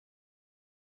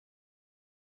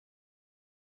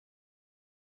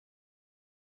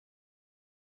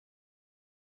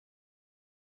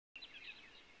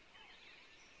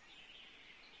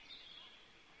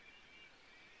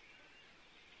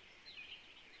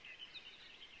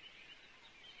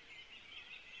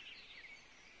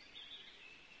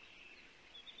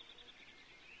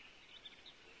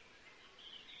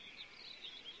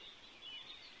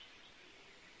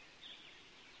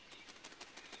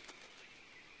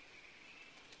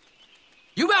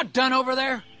not done over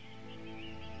there?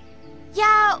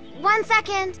 Yeah, 1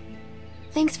 second.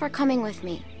 Thanks for coming with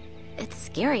me. It's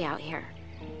scary out here.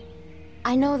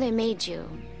 I know they made you.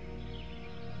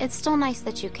 It's still nice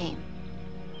that you came.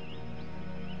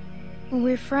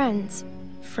 We're friends.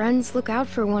 Friends look out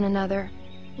for one another.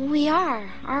 We are,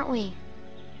 aren't we?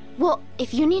 Well,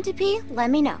 if you need to pee, let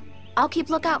me know. I'll keep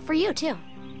lookout for you, too.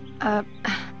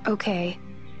 Okay.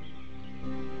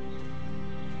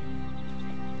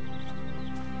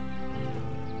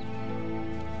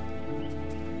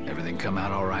 Everything come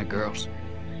out all right, girls?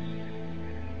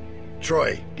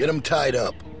 Troy, get them tied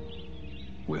up.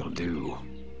 Will do.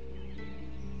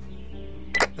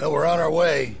 Well, we're on our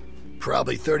way.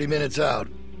 Probably 30 minutes out.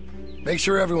 Make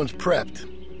sure everyone's prepped.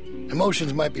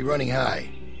 Emotions might be running high.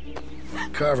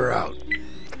 Carver out.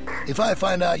 If I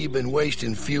find out you've been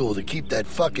wasting fuel to keep that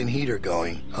fucking heater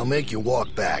going, I'll make you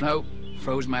walk back. Nope.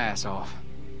 Froze my ass off.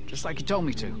 Just like you told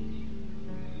me to.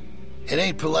 It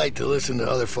ain't polite to listen to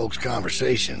other folks'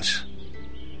 conversations.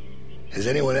 Has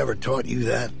anyone ever taught you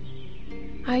that?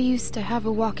 I used to have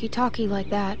a walkie-talkie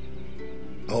like that.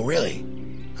 Oh, really?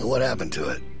 And what happened to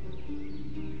it?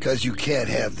 'Cause you can't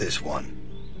have this one.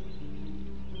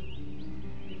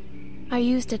 I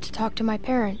used it to talk to my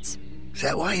parents. Is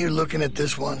that why you're looking at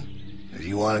this one? Or do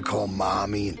you want to call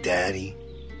Mommy and Daddy?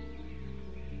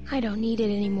 I don't need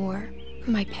it anymore.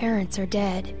 My parents are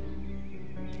dead.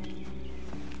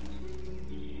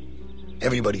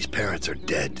 Everybody's parents are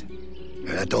dead. And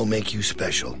that don't make you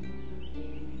special.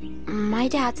 My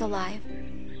dad's alive.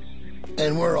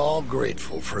 And we're all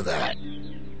grateful for that.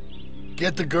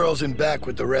 Get the girls in back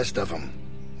with the rest of them.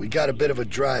 We got a bit of a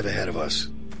drive ahead of us.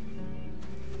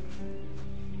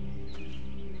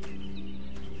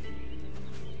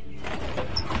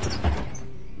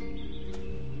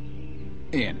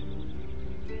 In.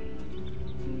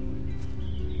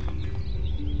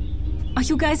 Are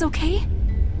you guys okay?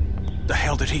 The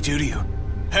hell did he do to you?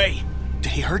 Hey,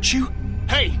 did he hurt you?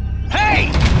 Hey! Hey!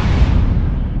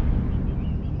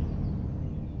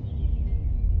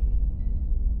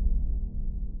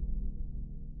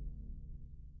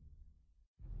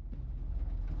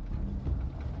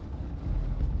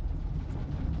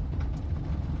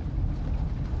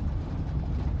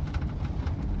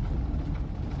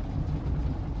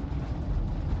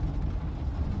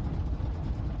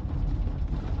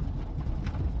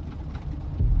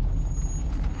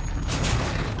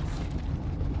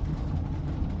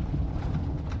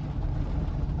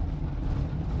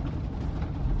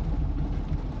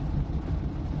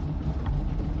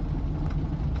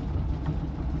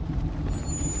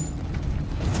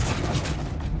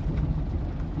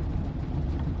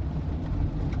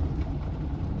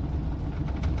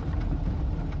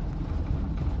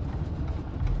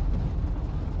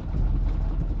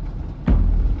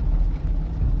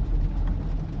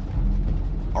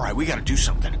 All right, we gotta do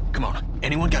something. Come on.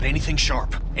 Anyone got anything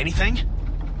sharp? Anything?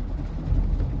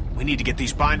 We need to get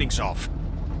these bindings off.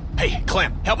 Hey,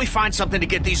 Clem, help me find something to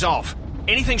get these off.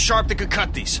 Anything sharp that could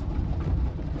cut these.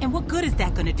 And what good is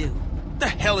that gonna do? The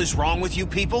hell is wrong with you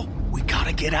people? We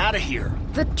gotta get out of here.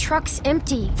 The truck's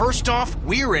empty. First off,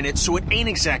 we're in it, so it ain't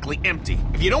exactly empty.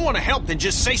 If you don't want to help, then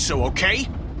just say so, okay?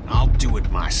 I'll do it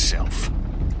myself.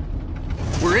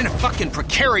 We're in a fucking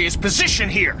precarious position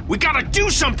here. We gotta do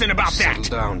something about that.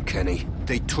 Settle down, Kenny.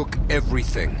 They took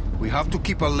everything. We have to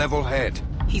keep a level head.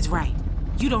 He's right.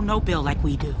 You don't know Bill like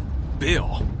we do.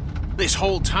 Bill? This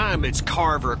whole time it's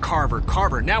Carver, Carver,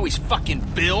 Carver. Now he's fucking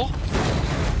Bill?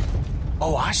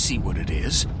 Oh, I see what it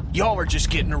is. Y'all are just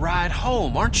getting a ride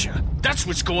home, aren't you? That's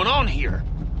what's going on here.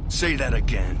 Say that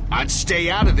again. I'd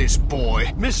stay out of this,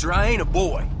 boy. Mister, I ain't a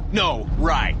boy. No,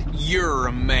 right. You're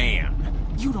a man.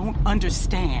 You don't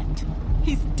understand.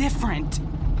 He's different.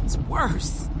 It's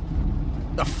worse.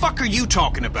 The fuck are you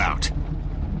talking about?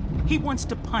 He wants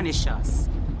to punish us.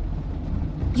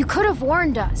 You could have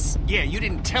warned us. Yeah, you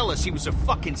didn't tell us he was a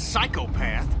fucking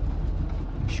psychopath.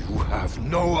 You have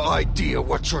no idea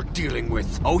what you're dealing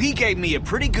with. Oh, he gave me a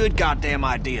pretty good goddamn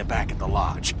idea back at the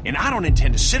lodge. And I don't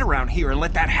intend to sit around here and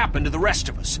let that happen to the rest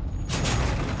of us.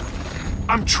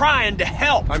 I'm trying to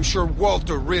help. I'm sure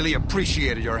Walter really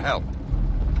appreciated your help.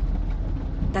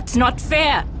 That's not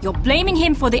fair. You're blaming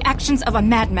him for the actions of a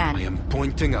madman. I am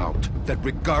pointing out that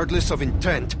regardless of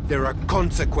intent, there are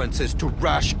consequences to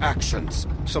rash actions.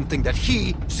 Something that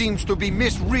he seems to be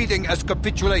misreading as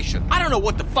capitulation. I don't know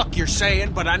what the fuck you're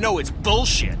saying, but I know it's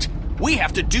bullshit. We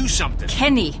have to do something.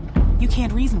 Kenny. You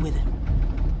can't reason with him.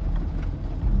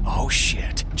 Oh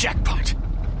shit. Jackpot.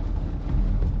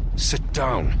 Sit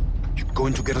down. You're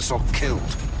going to get us all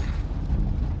killed.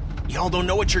 Y'all don't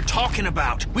know what you're talking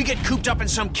about. We get cooped up in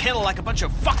some kennel like a bunch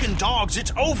of fucking dogs,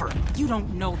 it's over. You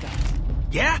don't know that.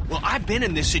 Yeah? Well, I've been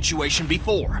in this situation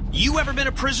before. You ever been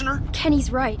a prisoner?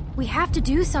 Kenny's right. We have to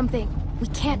do something. We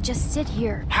can't just sit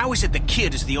here. How is it the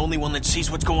kid is the only one that sees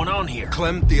what's going on here?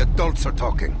 Clem, the adults are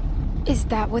talking. Is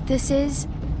that what this is?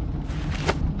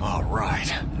 All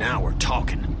right, now we're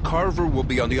talking. Carver will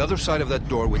be on the other side of that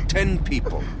door with 10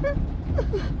 people.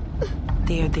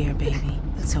 There, baby.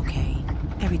 It's okay.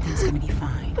 Everything's gonna be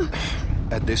fine.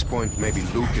 At this point, maybe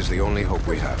Luke is the only hope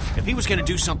we have. If he was gonna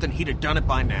do something, he'd have done it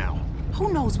by now.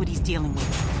 Who knows what he's dealing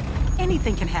with?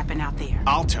 Anything can happen out there.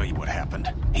 I'll tell you what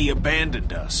happened. He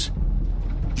abandoned us.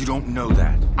 You don't know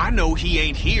that. I know he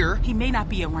ain't here. He may not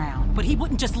be around, but he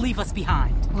wouldn't just leave us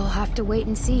behind. We'll have to wait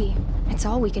and see. It's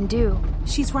all we can do.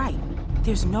 She's right.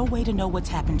 There's no way to know what's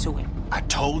happened to him. I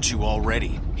told you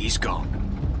already. He's gone.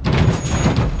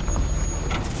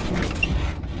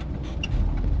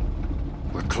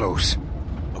 We're close.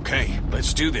 Okay,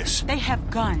 let's do this. They have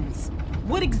guns.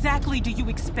 What exactly do you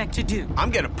expect to do? I'm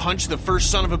gonna punch the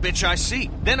first son of a bitch I see.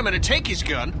 Then I'm gonna take his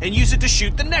gun and use it to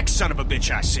shoot the next son of a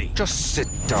bitch I see. Just sit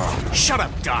down. Shut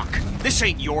up, Doc. This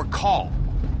ain't your call.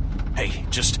 Hey,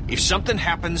 if something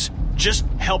happens, just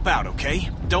help out, okay?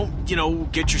 Don't,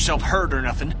 get yourself hurt or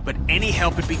nothing, but any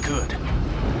help would be good.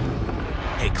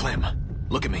 Hey, Clem,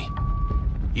 look at me.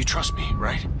 You trust me,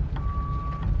 right?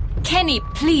 Kenny,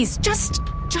 please, just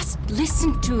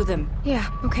listen to them. Yeah,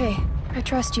 okay. I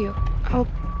trust you.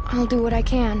 I'll do what I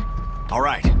can. All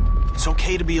right. It's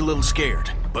okay to be a little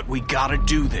scared, but we gotta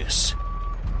do this.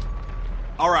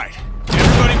 All right.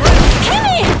 Everybody ready?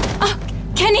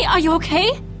 Kenny! Kenny, are you okay?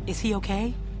 Is he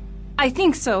okay? I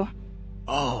think so.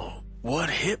 Oh, what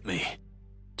hit me?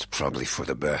 It's probably for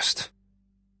the best.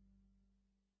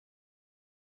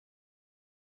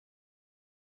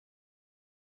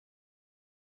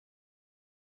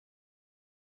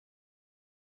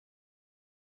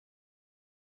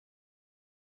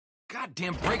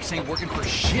 Goddamn brakes ain't working for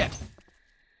shit.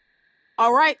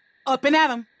 All right, up and at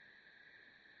him.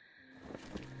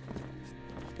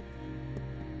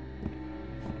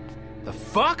 The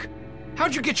fuck?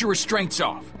 How'd you get your restraints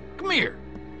off? Come here.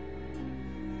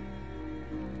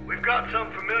 We've got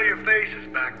some familiar faces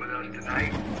back with us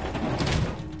tonight.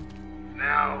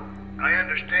 Now, I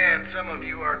understand some of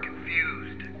you are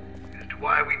confused as to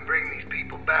why we bring these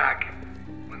people back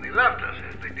when they left us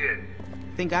as they did.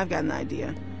 I think I've got an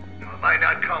idea. Now, it might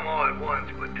not come all at once,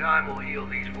 but time will heal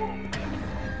these wounds.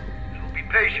 So be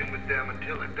patient with them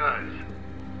until it does.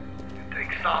 And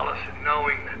take solace in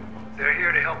knowing that they're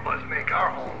here to help us make our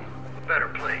home a better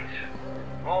place.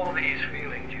 All these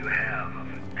feelings you have of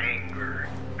anger,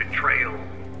 betrayal,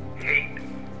 hate,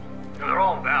 they're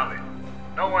all valid.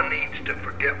 No one needs to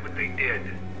forget what they did.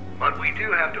 But we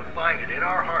do have to find it in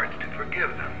our hearts to forgive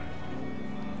them.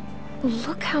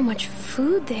 Look how much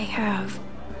food they have.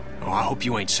 Oh, I hope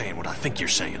you ain't saying what I think you're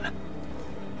saying.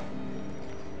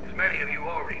 As many of you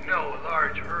already know, a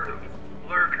large herd of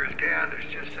lurkers gathers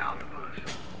just south of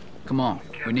us. Come on,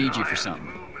 we need you for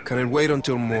something. Can it wait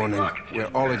until morning? We're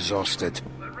all exhausted.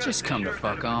 Just come the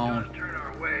fuck on. Turn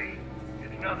our way.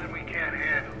 It's nothing we can't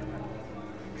handle.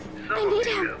 I need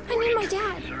him. I need my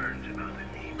dad.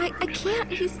 I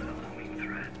can't.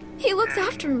 He looks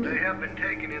after me. They have been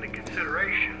taken into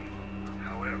consideration.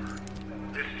 However,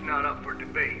 this is not up for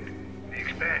debate. The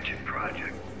expansion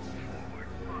project forward.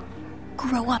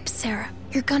 Grow up, Sarah.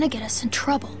 You're gonna get us in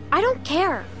trouble. I don't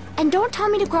care. And don't tell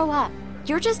me to grow up.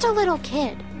 You're just a little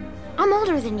kid. I'm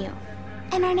older than you.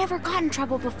 And I never got in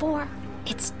trouble before.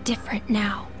 It's different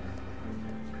now.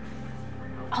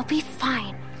 I'll be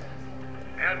fine.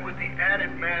 And with the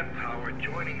added manpower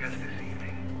joining us this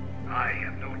evening, I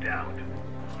have no doubt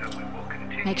that we will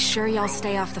continue. Make sure y'all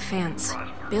stay off the fence.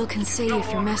 Bill can see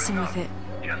if you're messing with it.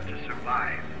 Just to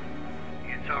survive.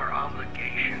 It's our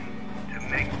obligation to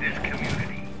make this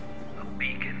community a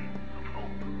beacon of hope.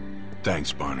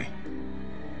 Thanks, Barney.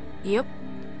 Yep.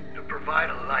 To provide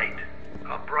a light,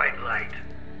 a bright light,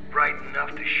 bright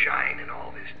enough to shine in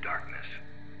all this darkness.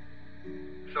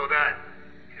 So that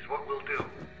is what we'll do.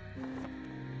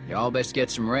 Y'all best get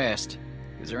some rest,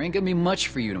 because there ain't gonna be much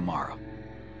for you tomorrow.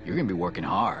 You're gonna be working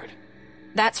hard.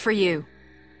 That's for you.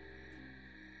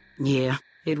 Yeah,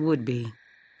 it would be.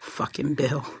 Fucking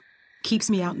Bill. Keeps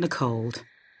me out in the cold,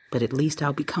 but at least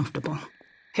I'll be comfortable.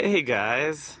 Hey,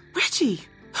 guys. Reggie!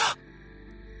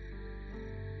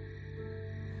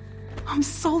 I'm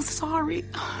so sorry.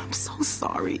 I'm so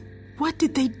sorry. What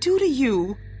did they do to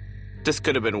you? This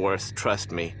could have been worse,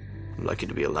 trust me. I'm lucky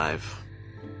to be alive.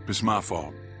 It's my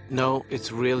fault. No,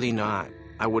 it's really not.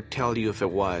 I would tell you if it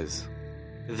was.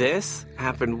 This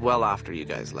happened well after you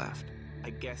guys left. I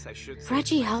guess I should say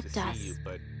Reggie it's nice helped to see us you,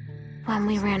 but when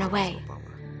we ran away.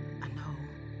 I know.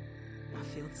 I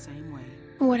feel the same way.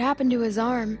 What happened to his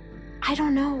arm? I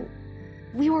don't know.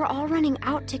 We were all running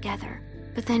out together,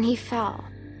 but then he fell,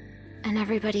 and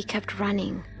everybody kept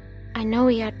running. I know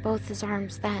he had both his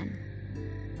arms then.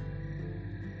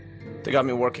 They got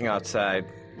me working outside.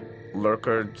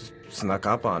 Lurker snuck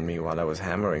up on me while I was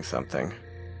hammering something.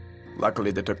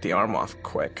 Luckily, they took the arm off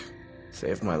quick.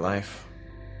 Saved my life.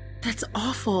 That's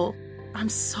awful. I'm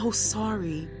so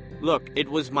sorry. Look, it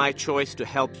was my choice to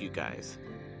help you guys.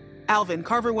 Alvin,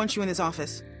 Carver wants you in his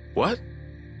office. What?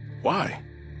 Why?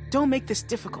 Don't make this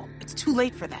difficult. It's too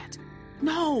late for that.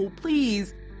 No,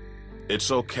 please.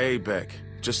 It's okay, Beck.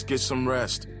 Just get some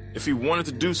rest. If he wanted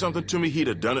to do something to me, he'd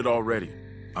have done it already.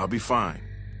 I'll be fine.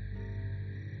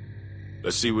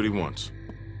 Let's see what he wants.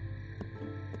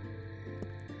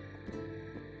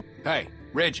 Hey,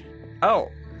 Reggie.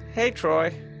 Oh, hey,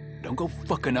 Troy. Don't go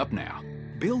fucking up now.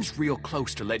 Bill's real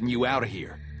close to letting you out of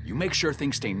here. You make sure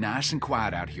things stay nice and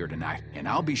quiet out here tonight, and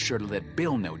I'll be sure to let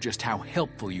Bill know just how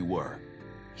helpful you were.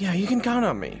 Yeah, you can count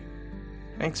on me.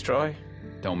 Thanks, Troy.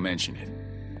 Don't mention it.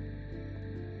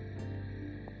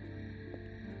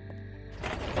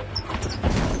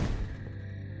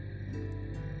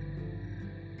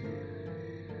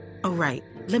 Oh, right.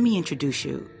 Let me introduce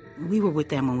you. We were with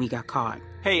them when we got caught.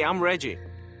 Hey, I'm Reggie.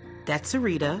 That's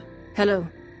Sarita. Hello.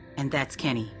 And that's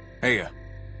Kenny. Hey,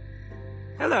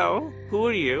 Hello. Who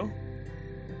are you?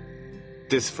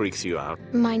 This freaks you out.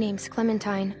 My name's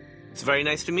Clementine. It's very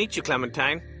nice to meet you,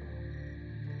 Clementine.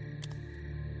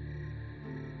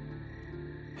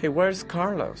 Hey, where's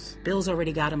Carlos? Bill's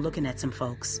already got him looking at some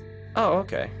folks. Oh,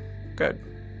 okay. Good.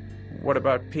 What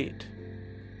about Pete?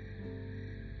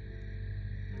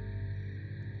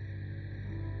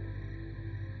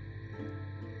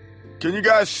 Can you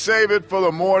guys save it for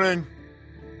the morning?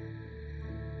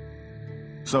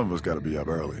 Some of us gotta be up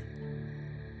early.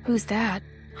 Who's that?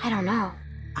 I don't know.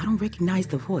 I don't recognize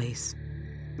the voice.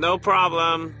 No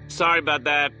problem. Sorry about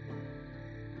that.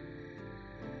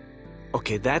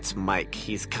 Okay, that's Mike.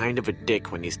 He's kind of a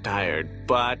dick when he's tired,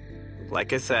 but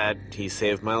like I said, he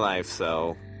saved my life,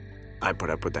 so I put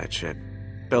up with that shit.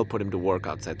 Bill put him to work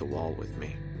outside the wall with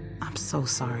me. I'm so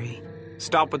sorry.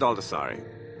 Stop with all the sorry.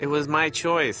 It was my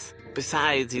choice.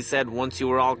 Besides, he said once you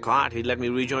were all caught, he'd let me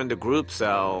rejoin the group,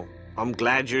 so I'm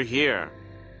glad you're here.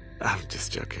 I'm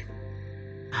just joking.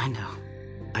 I know.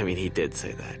 I mean, he did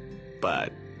say that,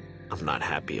 but I'm not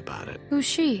happy about it. Who's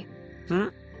she?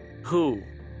 Who?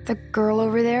 The girl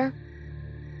over there?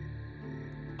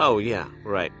 Oh, yeah,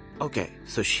 right. Okay,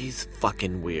 so she's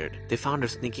fucking weird. They found her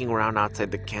sneaking around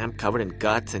outside the camp covered in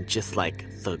guts and just like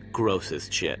the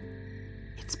grossest shit.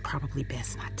 It's probably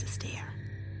best not to stare.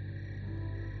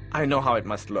 I know how it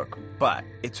must look, but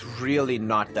it's really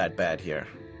not that bad here.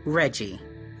 Reggie.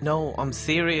 No, I'm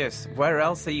serious. Where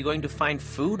else are you going to find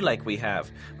food like we have?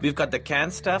 We've got the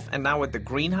canned stuff, and now with the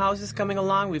greenhouses coming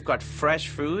along, we've got fresh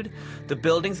food. The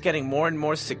building's getting more and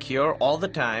more secure all the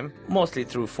time, mostly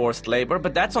through forced labor,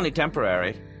 but that's only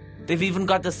temporary. They've even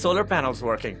got the solar panels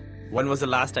working. When was the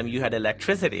last time you had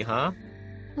electricity, huh?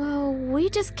 Well, we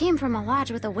just came from a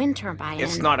lodge with a wind turbine.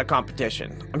 It's not a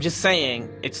competition. I'm just saying,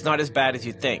 it's not as bad as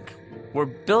you think. We're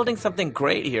building something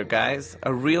great here, guys.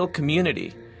 A real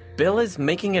community. Bill is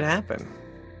making it happen.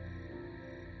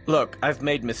 Look, I've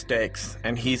made mistakes,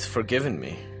 and he's forgiven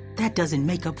me. That doesn't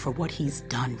make up for what he's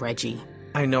done, Reggie.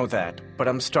 I know that, but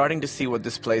I'm starting to see what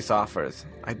this place offers.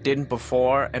 I didn't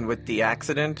before, and with the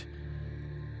accident,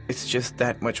 it's just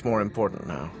that much more important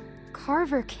now.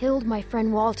 Carver killed my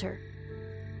friend Walter.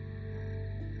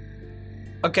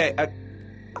 Okay,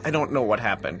 I don't know what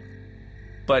happened,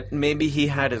 but maybe he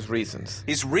had his reasons.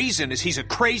 His reason is he's a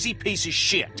crazy piece of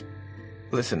shit.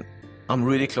 Listen, I'm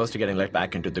really close to getting let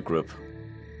back into the group.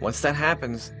 Once that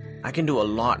happens, I can do a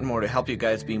lot more to help you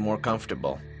guys be more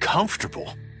comfortable.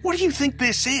 Comfortable? What do you think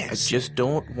this is? I just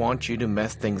don't want you to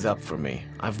mess things up for me.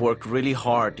 I've worked really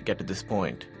hard to get to this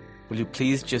point. Will you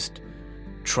please just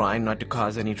try not to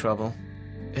cause any trouble?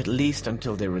 At least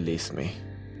until they release me.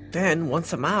 Then,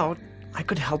 once I'm out, I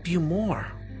could help you more.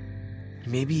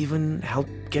 Maybe even help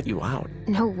get you out.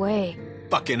 No way.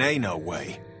 Fucking A, no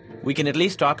way. We can at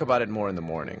least talk about it more in the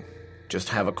morning. Just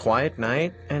have a quiet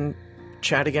night and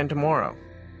chat again tomorrow.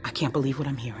 I can't believe what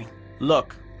I'm hearing.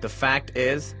 Look, the fact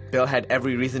is, Bill had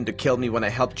every reason to kill me when I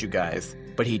helped you guys,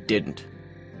 but he didn't.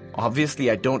 Obviously,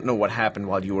 I don't know what happened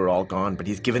while you were all gone, but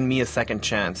he's given me a second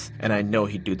chance, and I know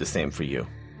he'd do the same for you.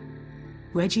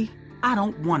 Reggie, I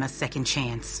don't want a second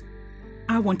chance.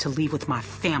 I want to leave with my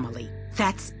family.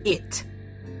 That's it.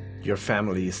 Your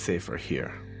family is safer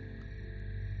here.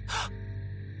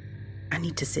 I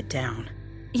need to sit down.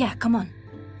 Yeah, come on.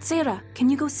 Sarah, can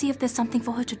you go see if there's something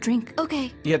for her to drink?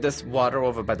 Okay. Yeah, there's water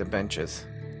over by the benches.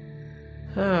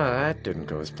 That didn't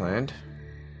go as planned.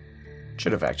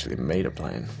 Should have actually made a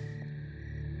plan.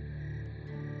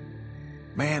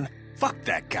 Man, fuck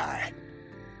that guy.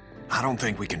 I don't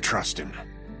think we can trust him.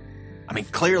 I mean,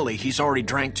 clearly he's already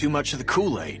drank too much of the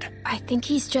Kool-Aid. I think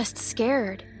he's just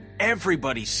scared.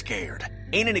 Everybody's scared.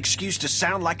 Ain't an excuse to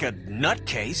sound like a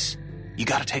nutcase. You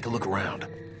gotta take a look around.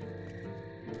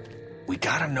 We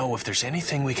gotta know if there's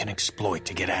anything we can exploit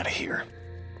to get out of here.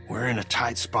 We're in a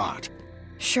tight spot.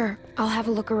 Sure, I'll have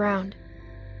a look around.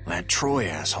 That Troy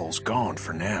asshole's gone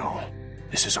for now.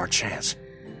 This is our chance.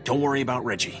 Don't worry about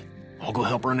Reggie. I'll go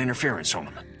help run interference on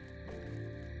him.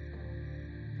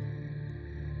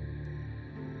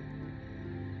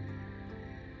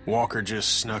 Walker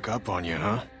just snuck up on you,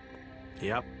 huh?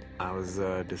 Yep, I was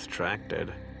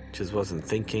distracted. Just wasn't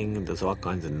thinking. There's all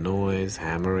kinds of noise,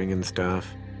 hammering and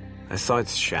stuff. I saw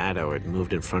its shadow. It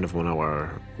moved in front of one of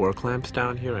our work lamps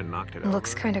down here and knocked it over.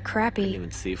 Looks kind of crappy. Didn't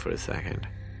even see for a second.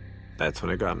 That's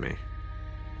when it got me.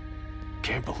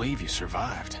 Can't believe you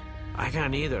survived. I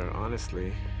can't either,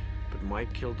 honestly. But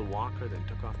Mike killed the walker, then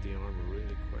took off the armor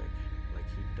really quick, like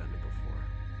he'd done it before.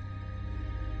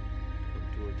 Took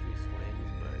 2 or 3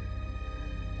 swings, but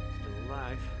still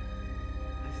alive.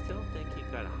 I still think he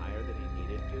got higher than he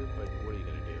needed to, but what are you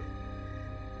gonna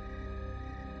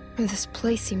do? This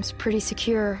place seems pretty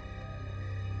secure.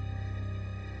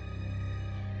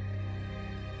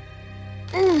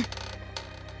 I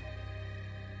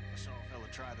saw a fella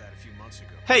try that a few months ago.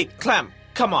 Hey, Clem,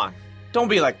 come on. Don't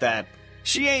be like that.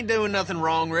 She ain't doing nothing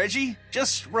wrong, Reggie.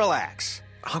 Just relax.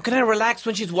 How can I relax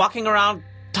when she's walking around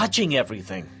touching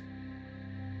everything?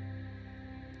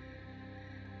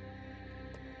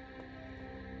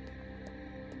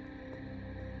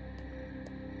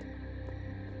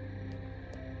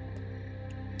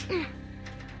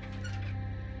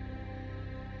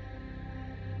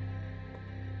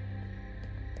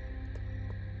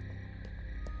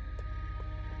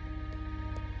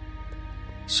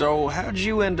 So, how'd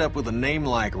you end up with a name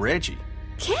like Reggie?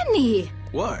 Kenny!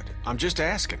 What? I'm just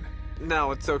asking.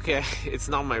 No, it's okay. It's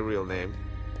not my real name.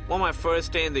 On my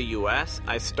first day in the US,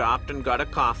 I stopped and got a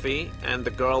coffee, and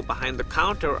the girl behind the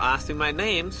counter asked me my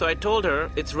name, so I told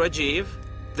her it's Rajiv.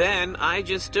 Then I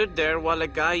just stood there while a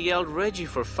guy yelled Reggie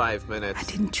for 5 minutes. I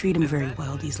didn't treat him very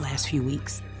well these last few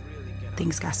weeks.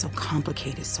 Things got so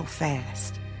complicated so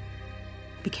fast.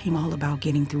 It became all about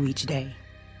getting through each day.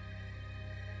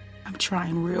 I'm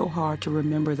trying real hard to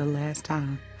remember the last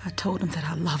time I told him that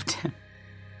I loved him.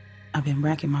 I've been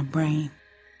racking my brain,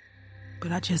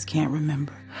 but I just can't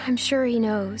remember. I'm sure he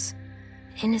knows.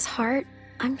 In his heart,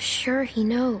 I'm sure he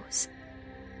knows.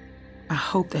 I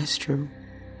hope that's true.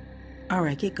 All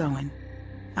right, get going.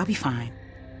 I'll be fine.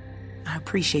 I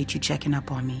appreciate you checking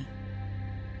up on me.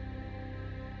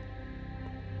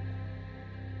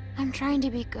 I'm trying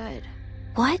to be good.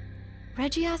 What?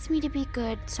 Reggie asked me to be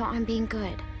good, so I'm being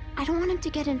good. I don't want him to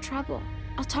get in trouble.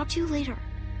 I'll talk to you later.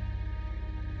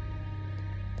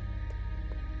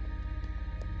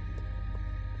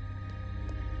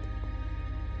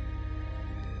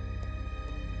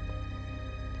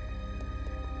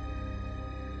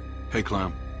 Hey,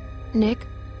 Clem. Nick?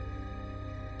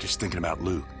 Just thinking about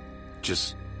Luke.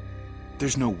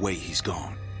 There's no way he's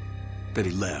gone. That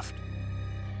he left.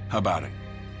 How about it?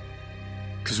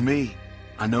 'Cause me,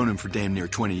 I've known him for damn near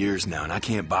 20 years now, and I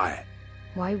can't buy it.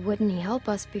 Why wouldn't he help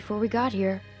us before we got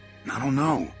here? I don't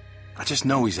know. I just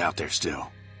know he's out there still.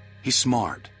 He's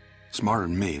smart. Smarter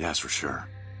than me, that's for sure.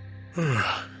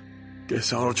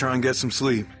 Guess I'll try and get some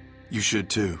sleep. You should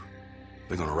too.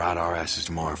 They're gonna ride our asses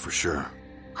tomorrow for sure.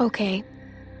 Okay.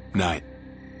 Night.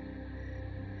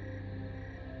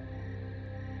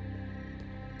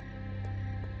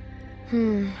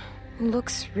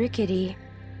 Looks rickety.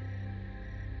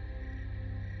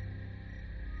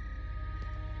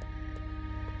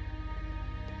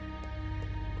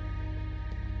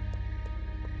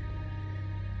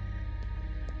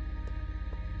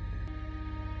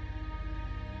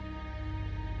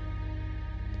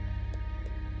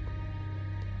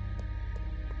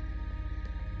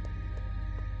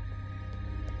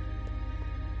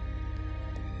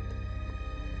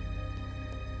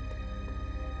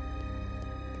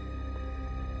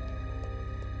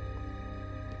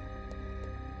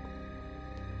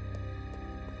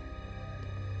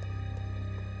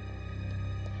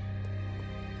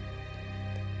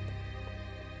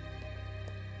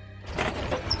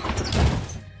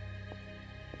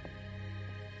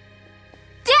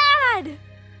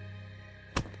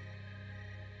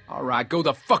 All right, go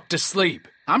the fuck to sleep.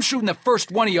 I'm shooting the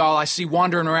first one of y'all I see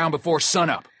wandering around before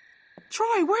sunup.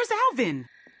 Troy, where's Alvin?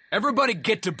 Everybody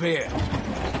get to bed.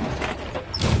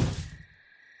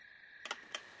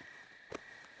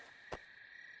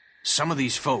 Some of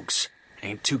these folks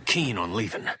ain't too keen on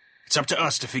leaving. It's up to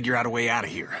us to figure out a way out of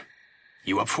here.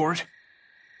 You up for it?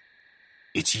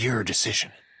 It's your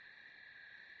decision.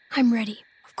 I'm ready.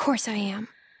 Of course I am.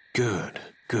 Good,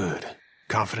 good.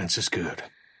 Confidence is good.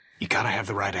 You gotta have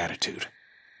the right attitude.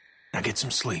 Now get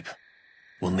some sleep.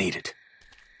 We'll need it.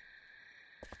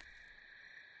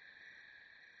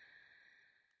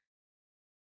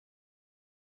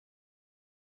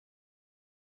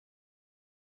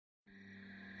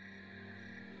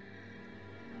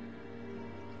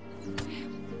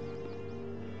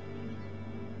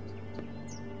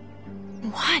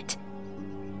 What?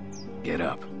 Get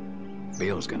up.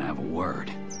 Bill's gonna have a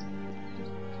word.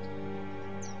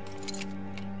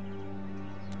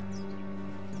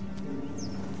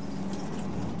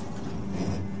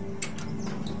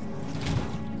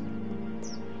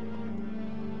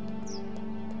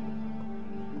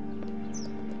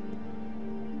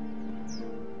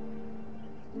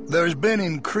 There's been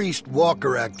increased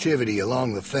walker activity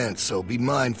along the fence, so be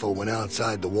mindful when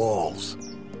outside the walls.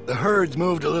 The herd's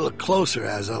moved a little closer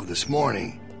as of this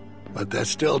morning, but that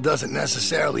still doesn't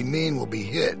necessarily mean we'll be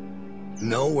hit.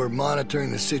 No, we're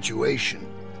monitoring the situation.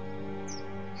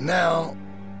 Now,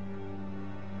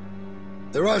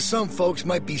 there are some folks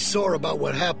might be sore about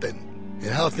what happened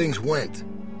and how things went.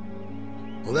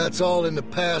 Well, that's all in the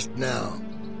past now.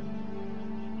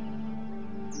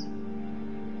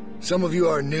 Some of you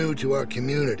are new to our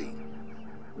community.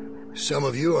 Some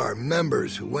of you are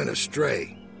members who went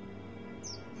astray.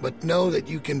 But know that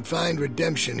you can find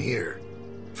redemption here,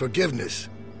 forgiveness,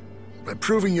 by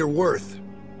proving your worth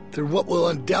through what will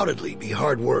undoubtedly be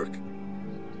hard work.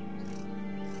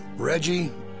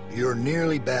 Reggie, you're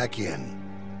nearly back in.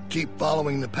 Keep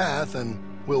following the path and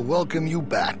we'll welcome you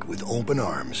back with open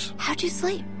arms. How'd you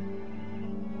sleep?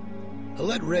 I'll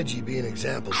let Reggie be an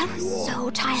example to you all. I was so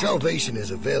tired. Salvation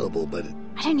is available, but it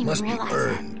I didn't even must be realize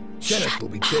earned. Kenneth will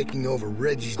be taking over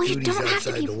Reggie's Well, you duties don't have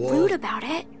outside to be the wall. rude about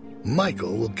it.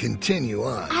 Michael will continue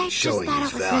on, I just showing thought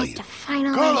his it was value. nice to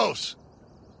finally... Carlos!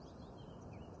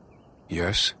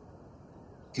 Yes?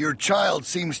 Your child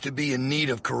seems to be in need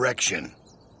of correction.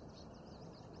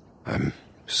 I'm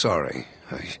sorry.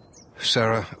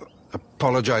 Sarah,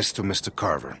 apologize to Mr.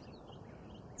 Carver.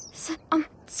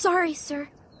 Sorry, sir.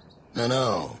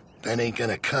 No, that ain't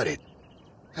gonna cut it.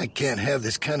 I can't have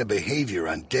this kind of behavior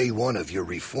on day one of your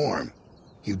reform.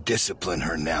 You discipline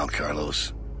her now,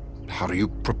 Carlos. How do you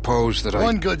propose that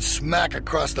One good smack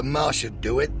across the mouth should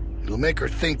do it. It'll make her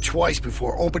think twice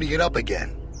before opening it up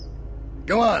again.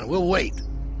 Go on, we'll wait.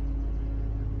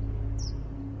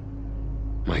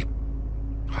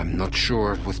 I'm not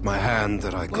sure with my hand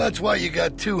that I could... Well, that's why you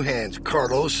got two hands,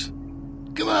 Carlos.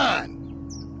 Come on.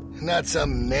 Not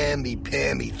some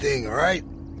namby-pamby thing, all right?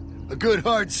 A good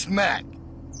hard smack.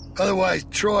 Otherwise,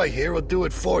 Troy here will do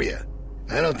it for you.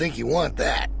 I don't think you want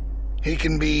that. He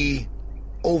can be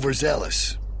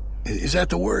overzealous. Is that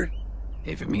the word?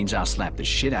 If it means I'll slap the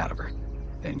shit out of her,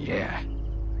 then yeah.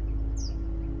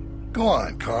 Go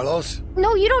on, Carlos.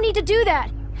 No, you don't need to do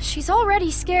that. She's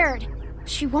already scared.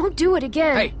 She won't do it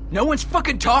again. Hey, no one's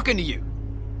fucking talking to you.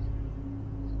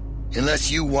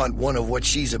 Unless you want one of what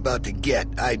she's about to get,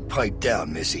 I'd pipe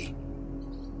down, Missy.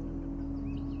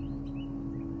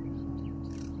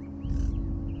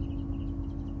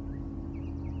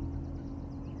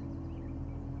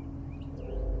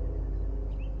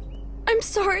 I'm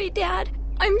sorry, Dad.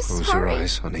 I'm Close sorry. your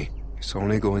eyes, honey. It's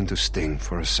only going to sting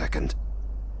for a second.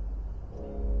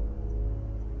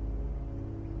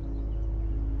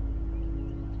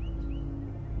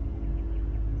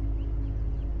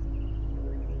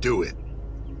 Do it.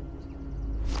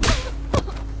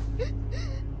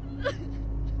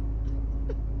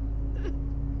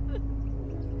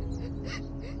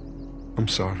 I'm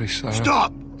sorry, Sarah.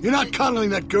 Stop! You're not cuddling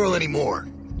that girl anymore.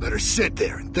 Let her sit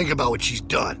there and think about what she's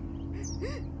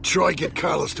done. Troy, get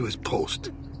Carlos to his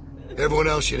post. Everyone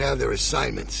else should have their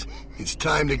assignments. It's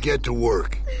time to get to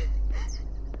work.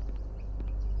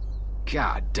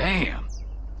 God damn.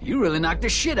 You really knocked the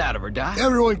shit out of her, Doc.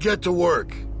 Everyone get to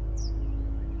work.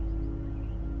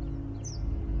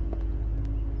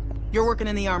 You're working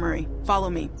in the armory. Follow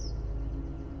me.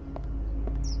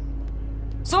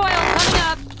 Soil coming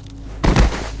up!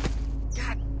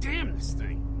 God damn this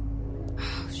thing.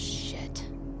 Oh, shit.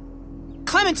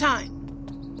 Clementine!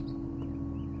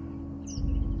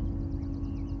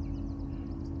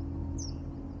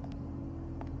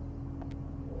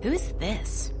 Who's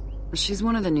this? She's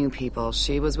one of the new people.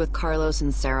 She was with Carlos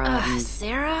and Sarah and...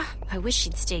 Sarah? I wish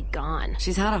she'd stayed gone.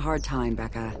 She's had a hard time,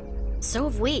 Becca. So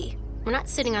have we. We're not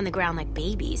sitting on the ground like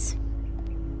babies.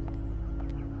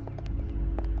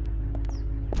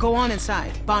 Go on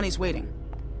inside. Bonnie's waiting.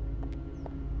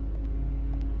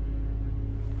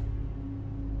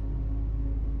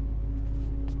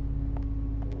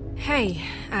 Hey,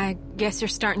 I guess you're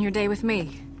starting your day with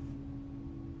me.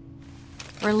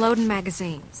 We're loading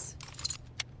magazines.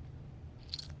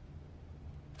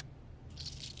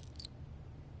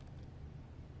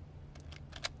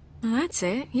 Well, that's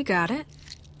it. You got it.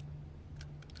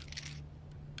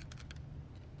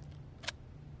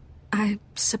 I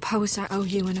suppose I owe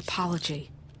you an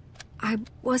apology. I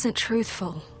wasn't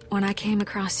truthful when I came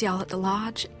across y'all at the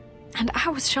lodge, and I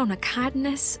was shown a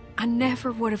kindness I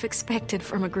never would have expected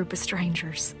from a group of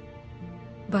strangers.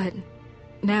 But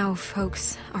now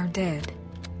folks are dead,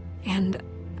 and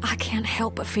I can't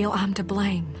help but feel I'm to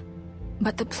blame.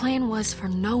 But the plan was for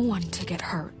no one to get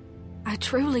hurt. I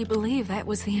truly believe that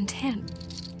was the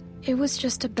intent. It was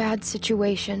just a bad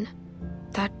situation.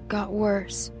 That got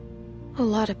worse. A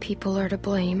lot of people are to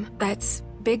blame. That's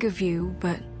big of you,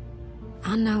 but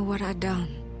I know what I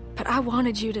done. But I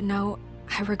wanted you to know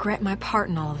I regret my part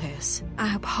in all this.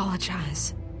 I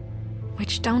apologize.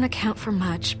 Which don't account for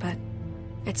much, but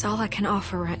it's all I can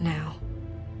offer right now.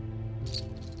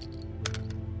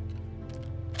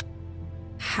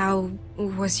 How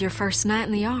was your first night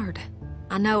in the yard?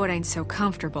 I know it ain't so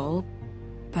comfortable,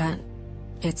 but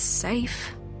it's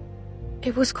safe.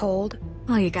 It was cold.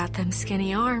 Well, you got them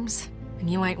skinny arms, and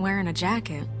you ain't wearing a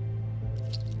jacket.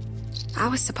 I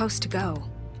was supposed to go.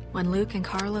 When Luke and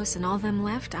Carlos and all them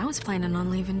left, I was planning on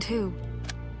leaving too.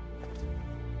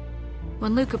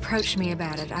 When Luke approached me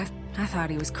about it, I thought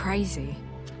he was crazy.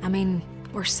 I mean,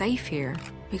 we're safe here.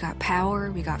 We got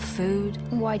power, we got food.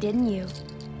 Why didn't you?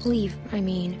 Leave, I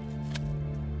mean.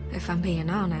 If I'm being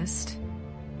honest,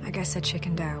 I guess I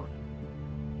chickened out.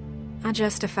 I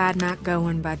justified not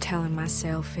going by telling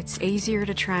myself it's easier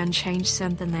to try and change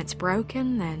something that's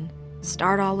broken than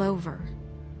start all over.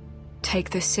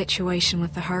 Take this situation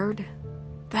with the herd.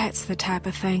 That's the type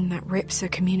of thing that rips a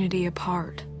community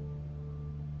apart.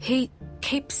 He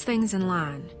keeps things in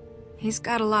line. He's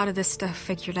got a lot of this stuff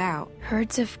figured out.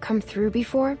 Herds have come through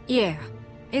before? Yeah,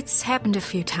 it's happened a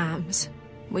few times.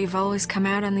 We've always come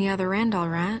out on the other end all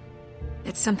right.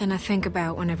 It's something I think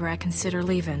about whenever I consider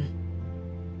leaving.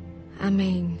 I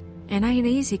mean, it ain't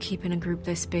easy keeping a group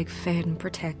this big fed and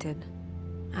protected.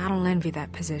 I don't envy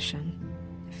that position.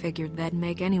 Figured that'd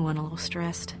make anyone a little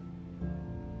stressed.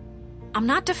 I'm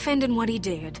not defending what he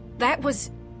did. That was...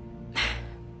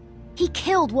 He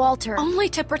killed Walter. Only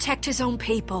to protect his own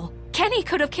people. Kenny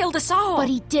could have killed us all. But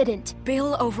he didn't.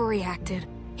 Bill overreacted.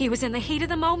 He was in the heat of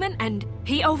the moment, and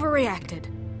he overreacted.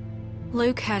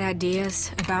 Luke had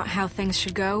ideas about how things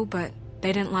should go, but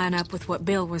they didn't line up with what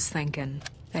Bill was thinking.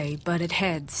 They butted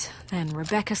heads. Then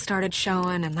Rebecca started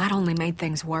showing, and that only made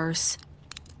things worse.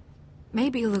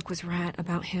 Maybe Luke was right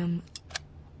about him.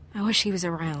 I wish he was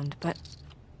around, but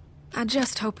I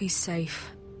just hope he's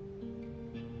safe.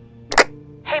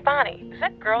 Hey, Bonnie, is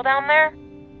that girl down there?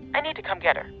 I need to come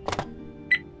get her.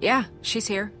 Yeah, she's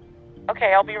here.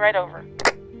 Okay, I'll be right over.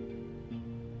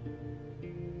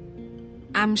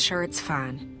 I'm sure it's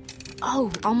fine.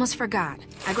 Oh, almost forgot.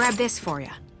 I grabbed this for you.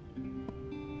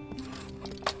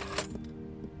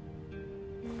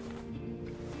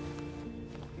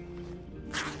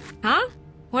 Huh?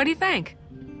 What do you think?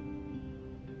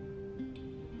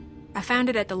 I found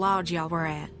it at the lodge y'all were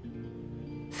at.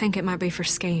 Think it might be for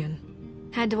skiing.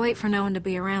 Had to wait for no one to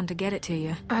be around to get it to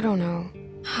you. I don't know.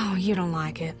 Oh, you don't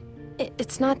like it.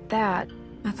 It's not that.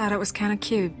 I thought it was kind of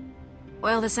cute.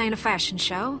 Well, this ain't a fashion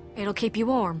show. It'll keep you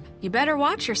warm. You better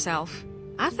watch yourself.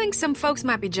 I think some folks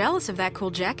might be jealous of that cool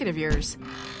jacket of yours.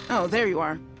 Oh, there you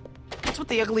are. What's with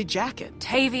the ugly jacket?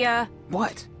 Tavia!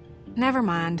 What? Never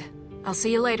mind. I'll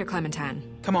see you later, Clementine.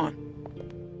 Come on.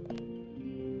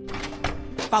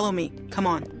 Follow me. Come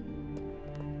on.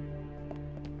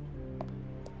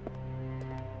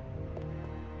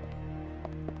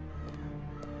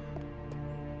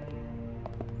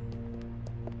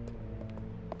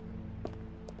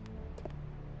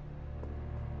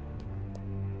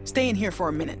 Stay in here for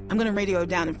a minute. I'm gonna radio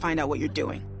down and find out what you're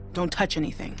doing. Don't touch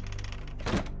anything.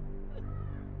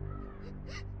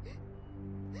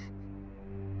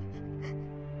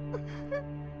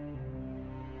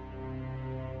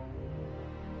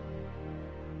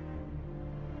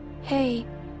 Hey.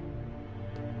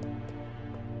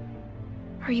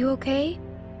 Are you okay?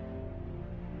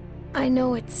 I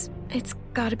know it's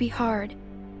gotta be hard.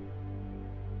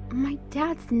 My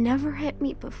dad's never hit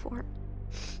me before.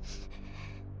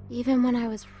 even when I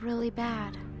was really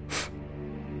bad.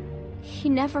 He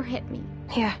never hit me.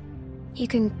 Yeah, he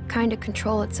can kind of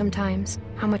control it sometimes,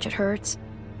 how much it hurts.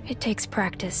 It takes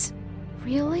practice.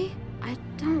 Really? I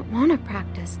don't want to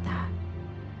practice that.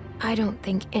 I don't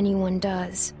think anyone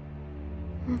does.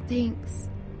 Well, thanks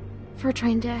for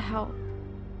trying to help.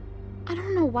 I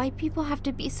don't know why people have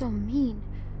to be so mean.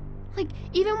 Like,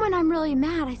 even when I'm really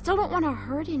mad, I still don't want to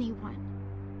hurt anyone.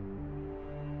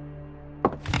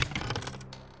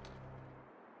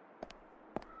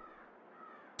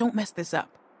 Don't mess this up.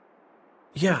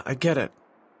 Yeah, I get it.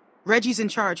 Reggie's in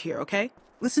charge here, okay?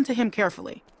 Listen to him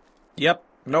carefully. Yep,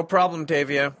 no problem,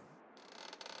 Tavia.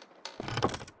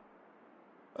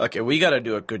 Okay, we gotta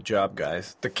do a good job,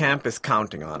 guys. The camp is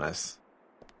counting on us.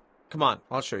 Come on,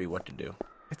 I'll show you what to do.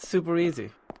 It's super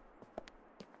easy.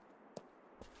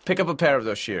 Pick up a pair of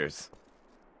those shears.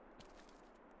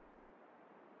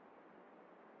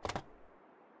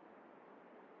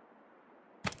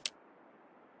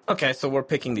 Okay, so we're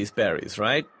picking these berries,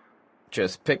 right?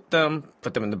 Just pick them,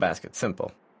 put them in the basket.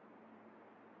 Simple.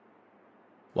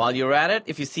 While you're at it,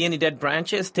 if you see any dead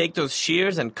branches, take those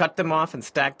shears and cut them off and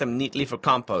stack them neatly for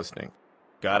composting.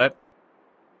 Got it?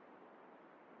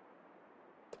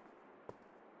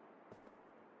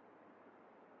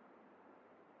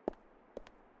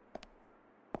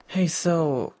 Hey,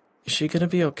 so, is she gonna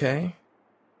be okay?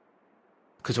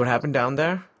 'Cause what happened down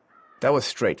there? That was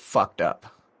straight fucked up.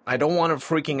 I don't want her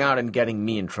freaking out and getting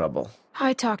me in trouble.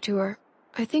 I talked to her.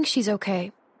 I think she's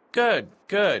okay. Good,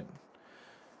 good.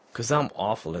 'Cause I'm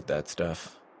awful at that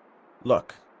stuff.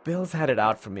 Look, Bill's had it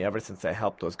out for me ever since I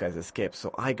helped those guys escape,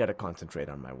 so I gotta concentrate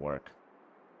on my work.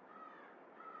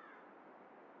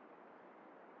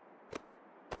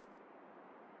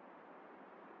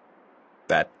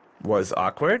 That was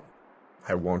awkward.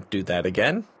 I won't do that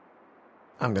again.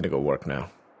 I'm gonna go work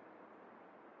now.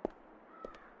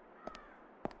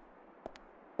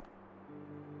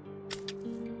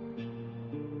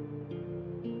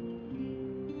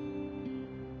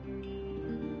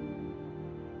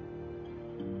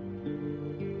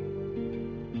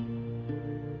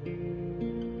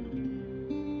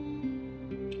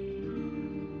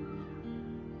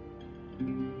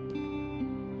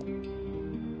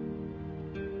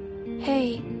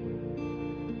 Hey.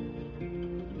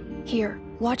 Here,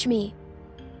 watch me.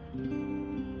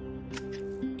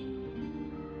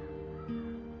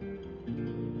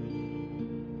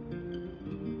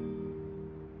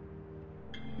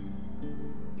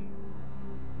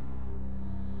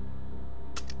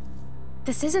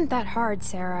 This isn't that hard,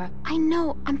 Sarah. I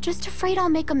know, I'm just afraid I'll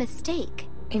make a mistake.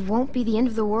 It won't be the end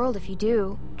of the world if you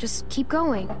do. Just keep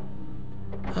going.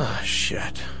 Ah,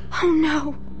 shit. Oh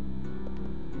no!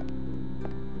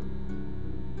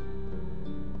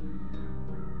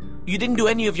 You didn't do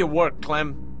any of your work,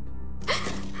 Clem.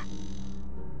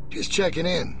 Just checking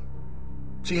in.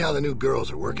 See how the new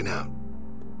girls are working out.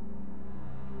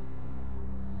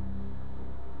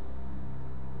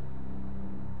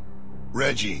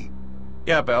 Reggie.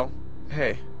 Yeah, Bill.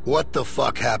 Hey. What the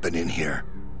fuck happened in here?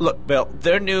 Look, Bill,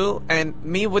 they're new, and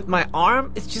me with my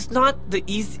arm, it's just not the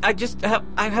easy... I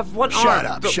have one arm. Shut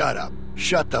up, shut up.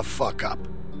 Shut the fuck up.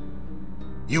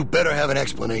 You better have an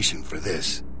explanation for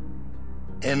this.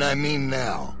 And I mean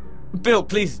now. Bill,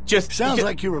 please, just... Sounds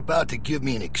like you're about to give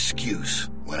me an excuse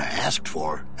when I asked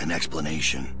for an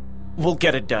explanation. We'll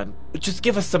get it done. Just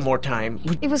give us some more time.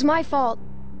 It was my fault.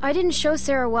 I didn't show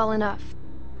Sarah well enough.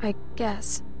 I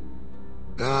guess.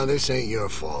 Nah, this ain't your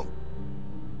fault.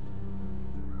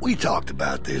 We talked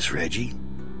about this, Reggie.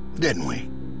 Didn't we?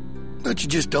 But you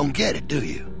just don't get it, do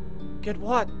you? Get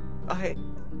what? Why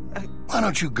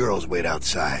don't you girls wait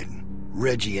outside?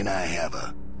 Reggie and I have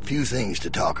a few things to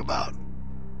talk about.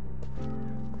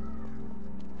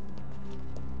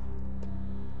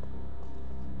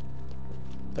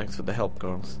 Thanks for the help,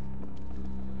 girls.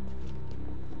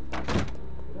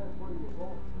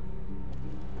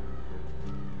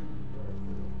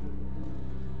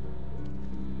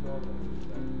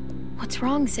 What's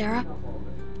wrong, Sarah?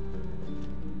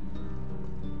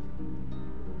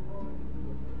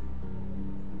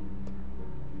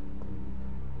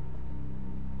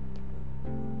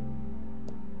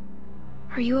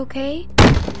 Are you okay?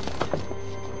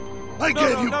 I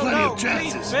gave you plenty of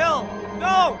chances. Please, Bill!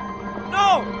 No!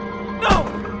 No!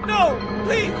 No! No!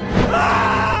 Please!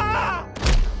 Ah!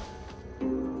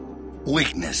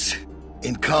 Weakness.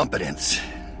 Incompetence.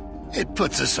 It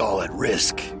puts us all at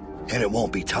risk, and it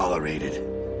won't be tolerated.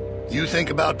 You think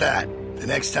about that the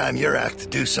next time you're asked to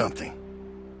do something.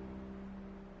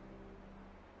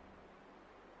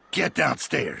 Get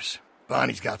downstairs.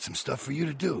 Bonnie's got some stuff for you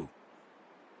to do.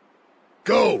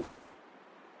 Go!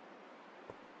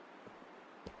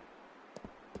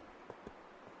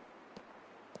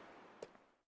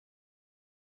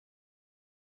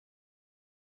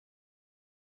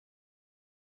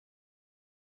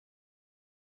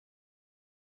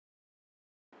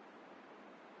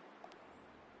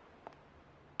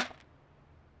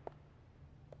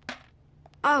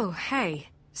 Oh, hey.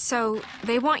 So,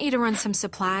 they want you to run some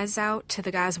supplies out to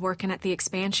the guys working at the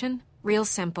expansion? Real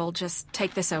simple, just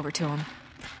take this over to them.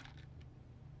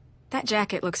 That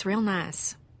jacket looks real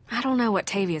nice. I don't know what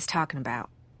Tavia's talking about.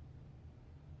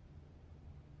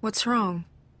 What's wrong?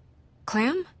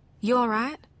 Clem? You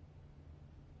alright?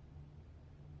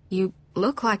 You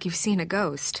look like you've seen a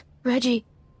ghost.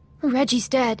 Reggie's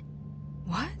dead.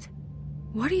 What?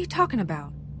 What are you talking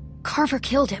about? Carver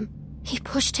killed him. He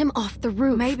pushed him off the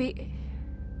roof. Maybe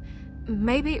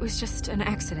it was just an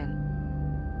accident.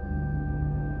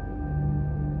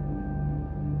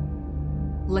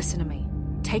 Listen to me.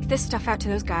 Take this stuff out to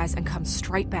those guys and come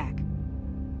straight back.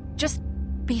 Just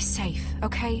be safe,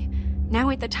 okay?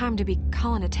 Now ain't the time to be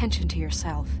calling attention to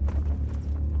yourself.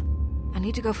 I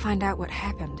need to go find out what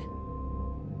happened.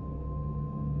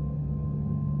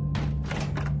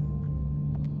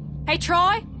 Hey,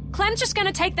 Troy! Clem's just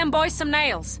gonna take them boys some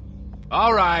nails.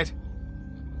 All right.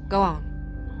 Go on.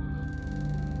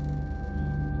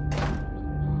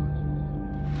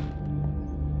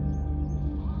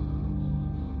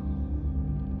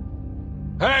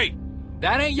 Hey!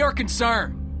 That ain't your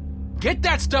concern. Get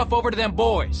that stuff over to them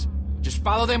boys. Just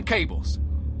follow them cables.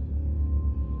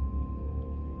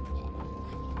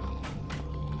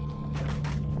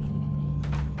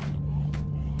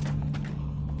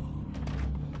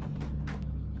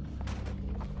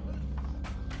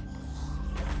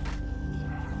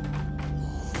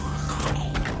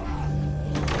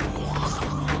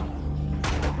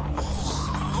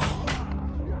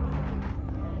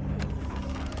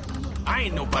 I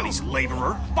ain't nobody's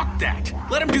laborer. Fuck that.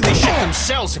 Let them do this shit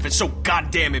themselves if it's so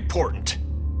goddamn important.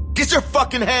 Get your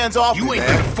fucking hands off me, You ain't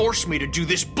man. gonna force me to do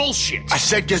this bullshit. I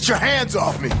said get your hands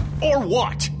off me. Or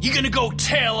what? You gonna go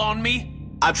tail on me?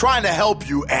 I'm trying to help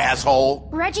you, asshole.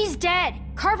 Reggie's dead.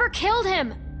 Carver killed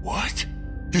him. What?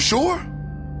 You sure?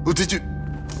 Well, did you... Shit!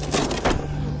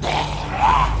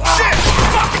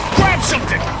 Fuck! Grab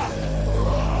something! Grab something!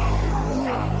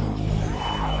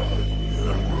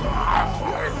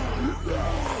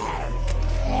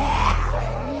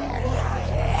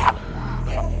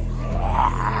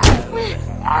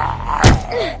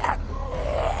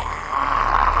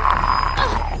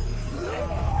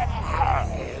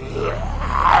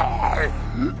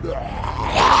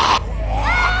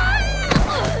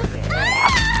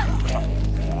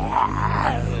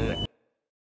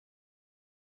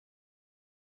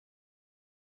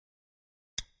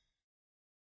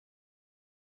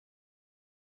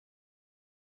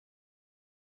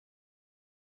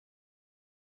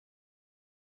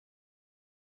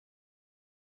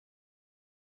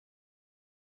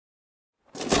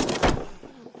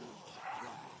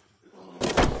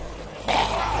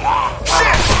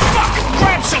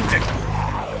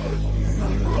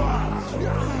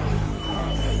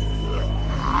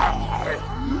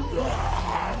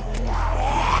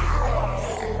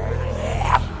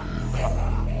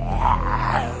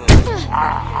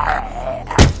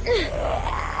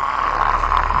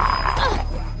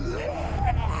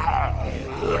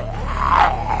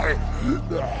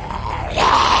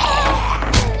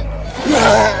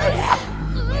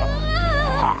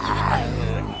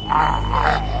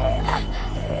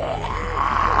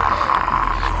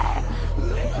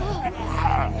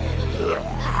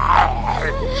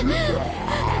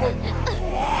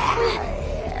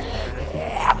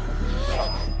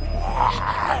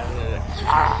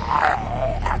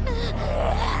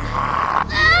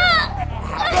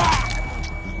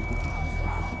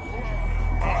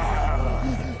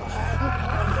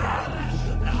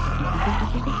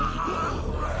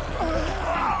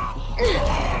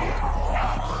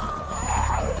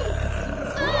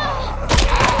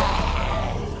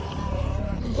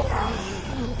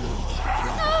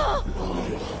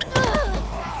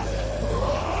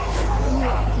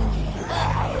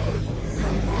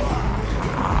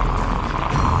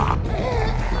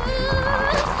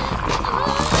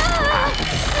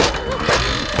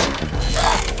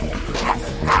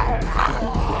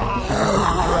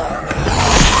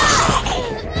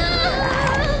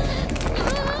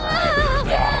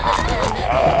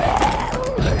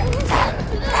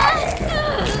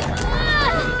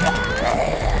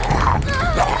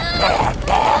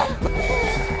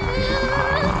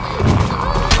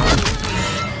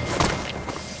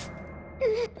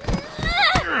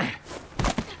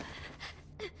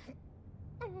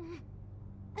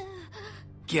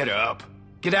 Get up.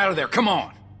 Get out of there, come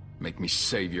on. Make me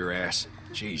save your ass.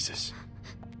 Jesus.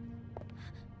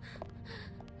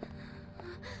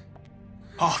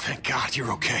 Oh, thank God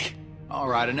you're okay. All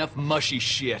right, enough mushy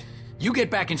shit. You get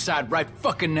back inside right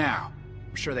fucking now.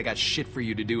 I'm sure they got shit for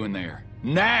you to do in there.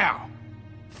 Now!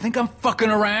 Think I'm fucking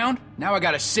around? Now I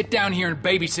gotta sit down here and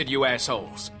babysit you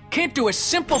assholes. Can't do a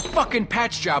simple fucking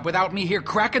patch job without me here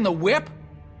cracking the whip?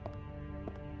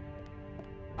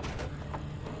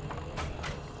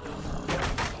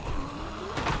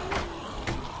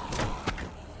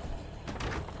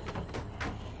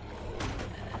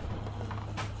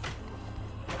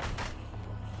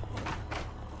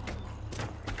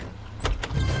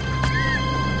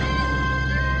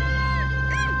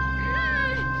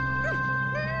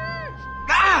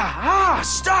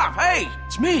 Stop! Hey,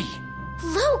 it's me.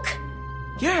 Luke!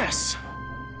 Yes.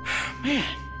 Man,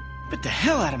 bit the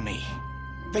hell out of me.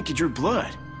 Think you drew blood.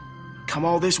 Come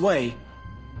all this way.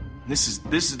 This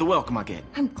is the welcome I get.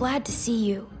 I'm glad to see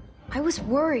you. I was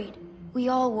worried. We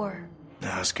all were.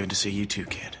 No, it's good to see you too,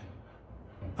 kid.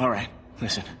 All right,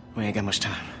 listen, we ain't got much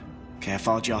time. Okay, I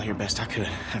followed y'all here best I could.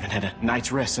 Haven't had a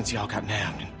night's rest since y'all got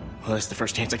nabbed. And, well, it's the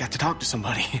first chance I got to talk to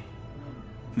somebody.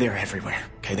 They're everywhere.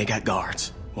 Okay, they got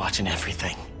guards. Watching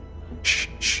everything. Shh,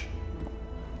 shh.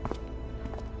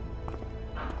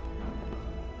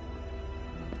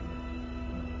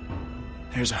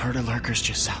 There's a herd of lurkers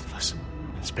just south of us.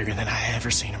 It's bigger than I ever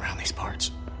seen around these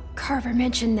parts. Carver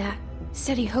mentioned that.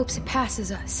 Said he hopes it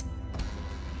passes us.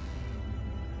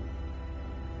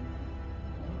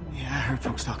 Yeah, I heard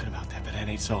folks talking about that, but that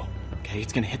ain't so. Okay,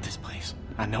 it's gonna hit this place.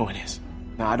 I know it is.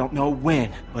 Now, I don't know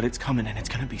when, but it's coming and it's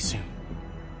gonna be soon.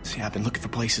 See, I've been looking for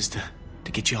places to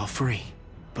get you all free,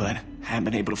 but I haven't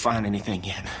been able to find anything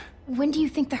yet. When do you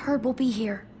think the herd will be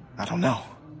here? I don't know.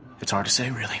 It's hard to say,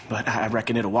 really, but I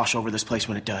reckon it'll wash over this place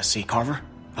when it does. See, Carver?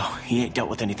 Oh, he ain't dealt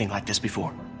with anything like this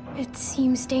before. It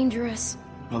seems dangerous.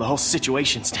 Well, the whole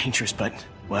situation's dangerous, but,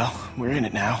 well, we're in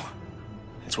it now.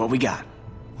 It's what we got.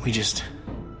 We just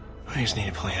need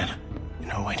a plan.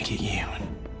 And a way to get you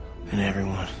and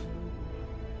everyone.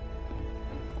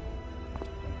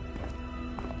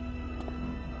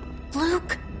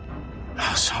 Luke!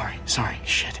 Oh, sorry,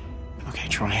 shit. Okay,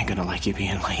 Troy ain't gonna like you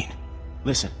being late.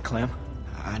 Listen, Clem,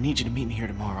 I need you to meet me here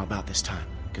tomorrow about this time.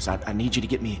 Because I need you to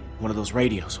get me one of those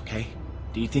radios, okay?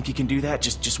 Do you think you can do that?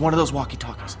 Just one of those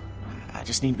walkie-talkies. I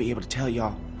just need to be able to tell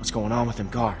y'all what's going on with them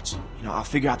guards. You know, I'll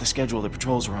figure out the schedule the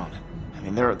patrols are on. I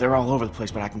mean, they're all over the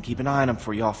place, but I can keep an eye on them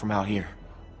for y'all from out here.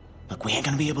 Look, we ain't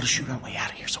gonna be able to shoot our way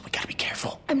out of here, so we gotta be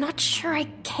careful. I'm not sure I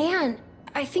can.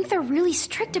 I think they're really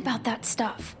strict about that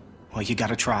stuff. Well, you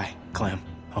gotta try, Clem,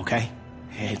 okay?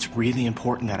 It's really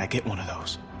important that I get one of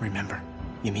those. Remember,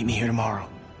 you meet me here tomorrow.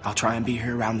 I'll try and be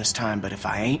here around this time, but if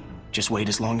I ain't, just wait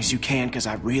as long as you can, because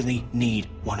I really need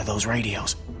one of those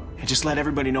radios. And just let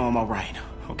everybody know I'm all right,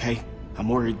 okay? I'm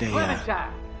worried they,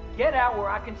 Clementine, get out where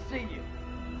I can see you.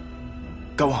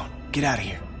 Go on, get out of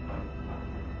here.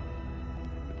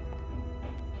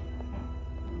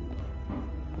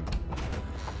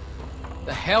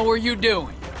 The hell were you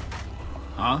doing?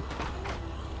 Huh?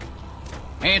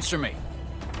 Answer me.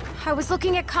 I was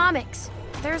looking at comics.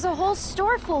 There's a whole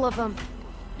store full of them.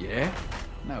 Yeah?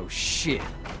 No shit.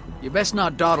 You best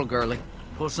not dawdle, girlie.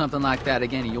 Pull something like that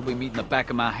again and you'll be meeting the back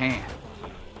of my hand.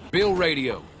 Bill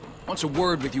Radio wants a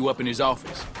word with you up in his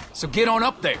office. So get on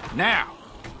up there, now!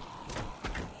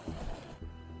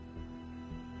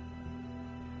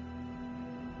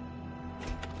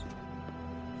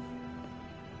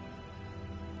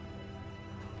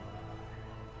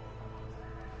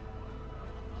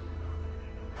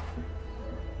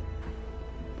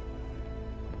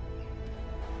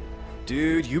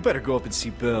 Dude, you better go up and see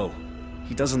Bill.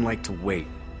 He doesn't like to wait.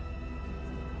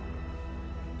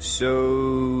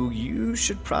 So, you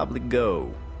should probably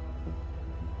go.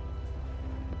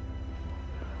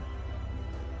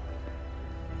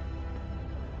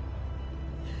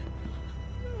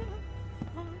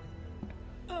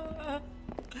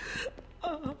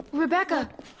 Rebecca!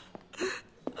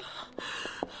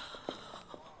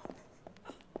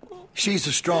 She's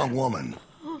a strong woman,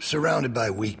 surrounded by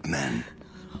weak men.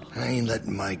 I ain't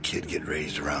letting my kid get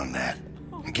raised around that.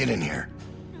 Get in here.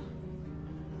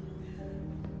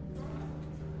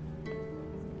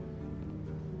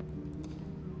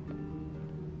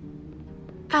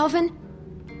 Alvin?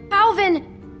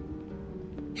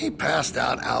 Alvin! He passed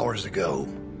out hours ago.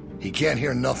 He can't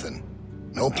hear nothing.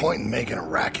 No point in making a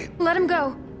racket. Let him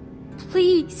go.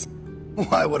 Please.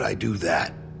 Why would I do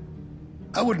that?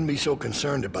 I wouldn't be so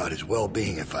concerned about his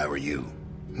well-being if I were you.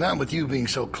 Not with you being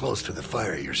so close to the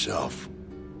fire yourself.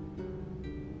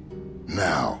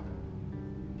 Now.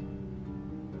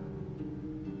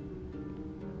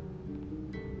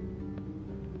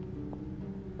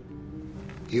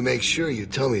 You make sure you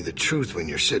tell me the truth when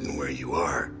you're sitting where you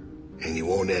are, and you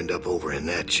won't end up over in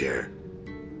that chair.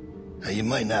 Now, you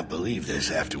might not believe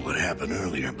this after what happened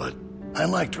earlier, but I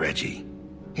liked Reggie.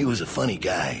 He was a funny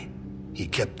guy. He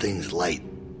kept things light.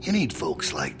 You need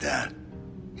folks like that.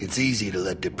 It's easy to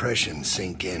let depression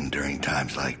sink in during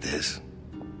times like this.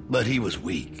 But he was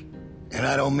weak. And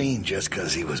I don't mean just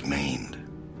because he was maimed.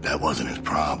 That wasn't his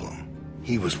problem.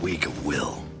 He was weak of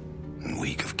will and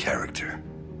weak of character.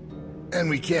 And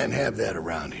we can't have that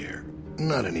around here.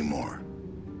 Not anymore.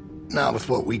 Not with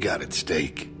what we got at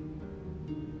stake.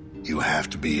 You have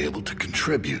to be able to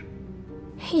contribute.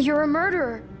 You're a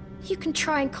murderer. You can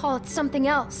try and call it something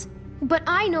else. But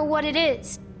I know what it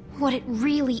is. What it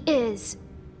really is.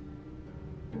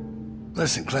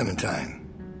 Listen, Clementine.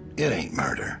 It ain't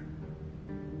murder.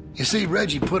 You see,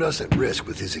 Reggie put us at risk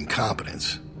with his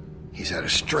incompetence. He's had a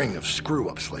string of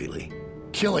screw-ups lately.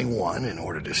 Killing one in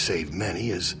order to save many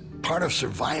is part of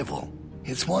survival.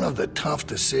 It's one of the tough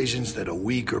decisions that a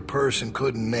weaker person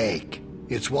couldn't make.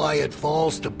 It's why it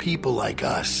falls to people like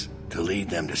us to lead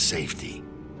them to safety.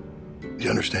 You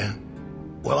understand?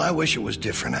 Well, I wish it was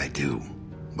different, I do.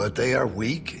 But they are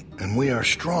weak, and we are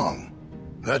strong.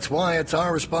 That's why it's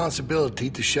our responsibility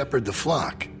to shepherd the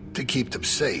flock, to keep them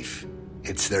safe.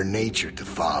 It's their nature to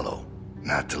follow,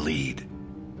 not to lead.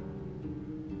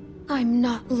 I'm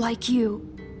not like you.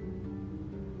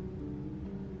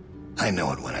 I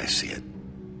know it when I see it.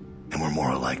 And we're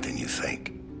more alike than you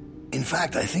think. In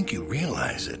fact, I think you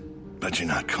realize it, but you're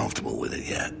not comfortable with it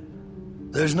yet.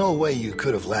 There's no way you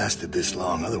could have lasted this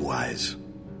long otherwise.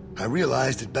 I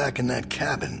realized it back in that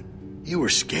cabin. You were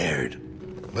scared,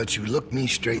 but you looked me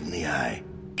straight in the eye,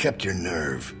 kept your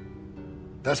nerve.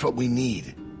 That's what we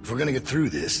need if we're gonna get through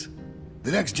this.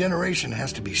 The next generation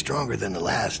has to be stronger than the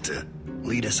last to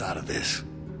lead us out of this.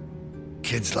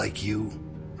 Kids like you,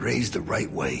 raised the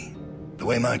right way, the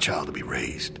way my child will be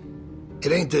raised.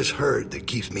 It ain't this hurt that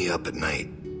keeps me up at night.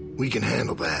 We can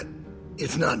handle that.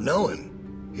 It's not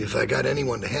knowing if I got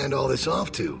anyone to hand all this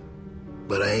off to.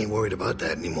 But I ain't worried about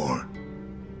that anymore.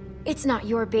 It's not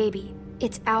your baby.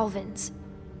 It's Alvin's.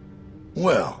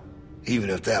 Well,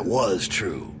 even if that was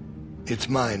true, it's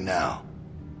mine now.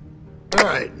 All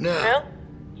right, now... Bill?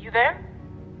 You there?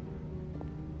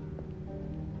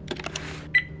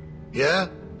 Yeah?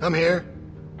 I'm here.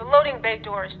 The loading bay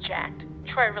door is jacked.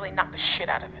 Troy really knocked the shit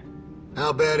out of it.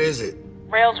 How bad is it?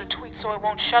 Rails are tweaked so it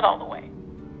won't shut all the way.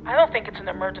 I don't think it's an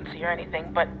emergency or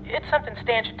anything, but it's something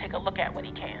Stan should take a look at when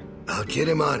he can. I'll get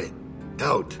him on it.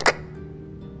 Out.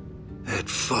 That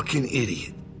fucking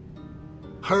idiot.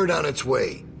 Heard on its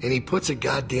way, and he puts a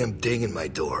goddamn ding in my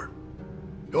door.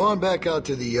 Go on back out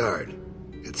to the yard.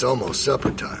 It's almost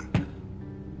supper time.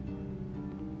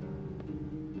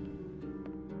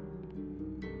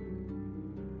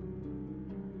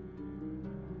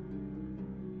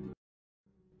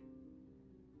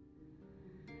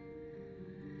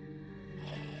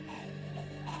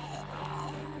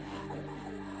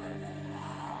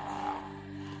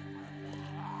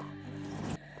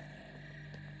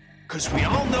 Because we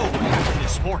all know what happened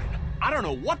this morning. I don't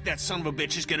know what that son of a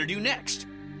bitch is gonna do next.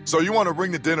 So you want to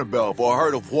ring the dinner bell for a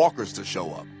herd of walkers to show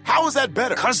up? How is that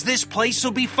better? Because this place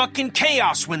will be fucking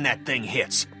chaos when that thing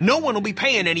hits. No one will be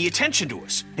paying any attention to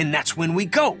us. And that's when we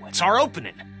go. It's our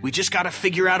opening. We just gotta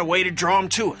figure out a way to draw them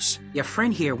to us. Your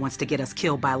friend here wants to get us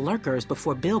killed by lurkers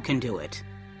before Bill can do it.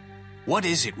 What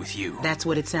is it with you? That's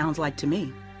what it sounds like to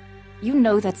me. You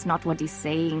know that's not what he's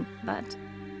saying, but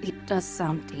it does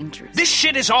sound dangerous. This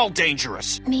shit is all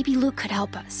dangerous. Maybe Luke could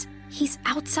help us. He's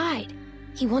outside.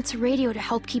 He wants a radio to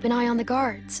help keep an eye on the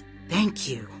guards. Thank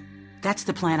you. That's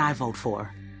the plan I vote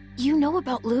for. You know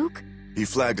about Luke? He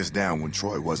flagged us down when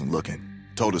Troy wasn't looking.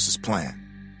 Told us his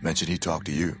plan. Mentioned he talked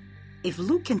to you. If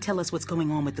Luke can tell us what's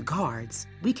going on with the guards,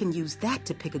 we can use that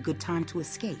to pick a good time to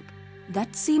escape.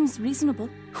 That seems reasonable.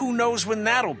 Who knows when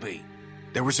that'll be?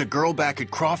 There was a girl back at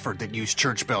Crawford that used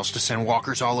church bells to send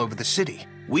walkers all over the city.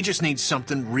 We just need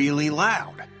something really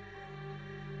loud.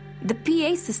 The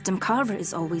PA system Carver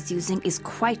is always using is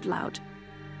quite loud.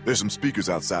 There's some speakers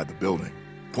outside the building,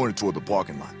 pointed toward the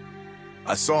parking lot.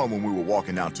 I saw them when we were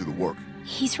walking out to the work.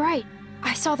 He's right.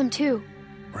 I saw them too.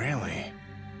 Really?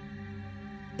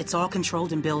 It's all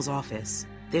controlled in Bill's office.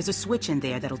 There's a switch in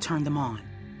there that'll turn them on.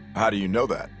 How do you know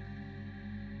that?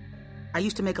 I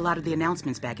used to make a lot of the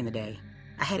announcements back in the day.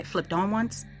 I had it flipped on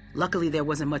once. Luckily, there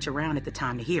wasn't much around at the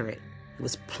time to hear it. It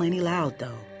was plenty loud,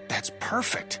 though. That's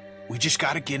perfect. We just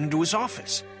gotta get into his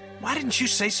office. Why didn't you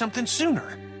say something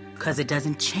sooner? 'Cause it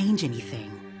doesn't change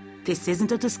anything. This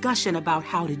isn't a discussion about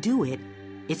how to do it.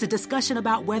 It's a discussion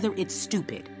about whether it's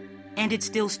stupid. And it's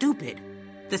still stupid.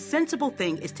 The sensible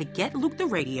thing is to get Luke the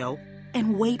radio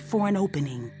and wait for an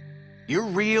opening. You're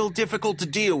real difficult to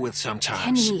deal with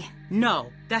sometimes. Kenny.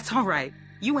 No, that's all right.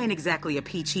 You ain't exactly a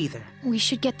peach either. We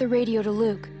should get the radio to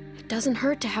Luke. doesn't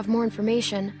hurt to have more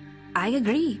information. I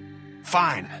agree.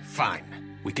 Fine.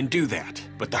 We can do that.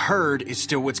 But the herd is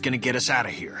still what's gonna get us out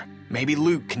of here. Maybe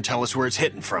Luke can tell us where it's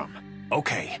hitting from.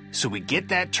 Okay, so we get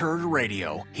that turd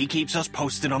radio. He keeps us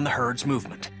posted on the herd's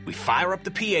movement. We fire up the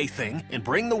PA thing and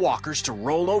bring the walkers to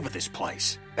roll over this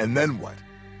place. And then what?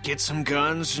 Get some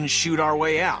guns and shoot our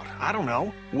way out. I don't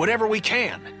know. Whatever we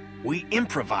can. We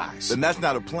improvise. Then that's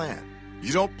not a plan.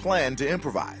 You don't plan to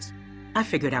improvise. I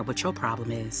figured out what your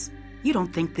problem is. You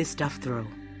don't think this stuff through.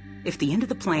 If the end of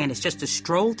the plan is just to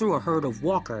stroll through a herd of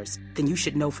walkers, then you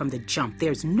should know from the jump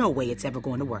there's no way it's ever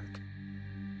going to work.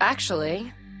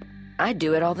 Actually, I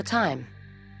do it all the time.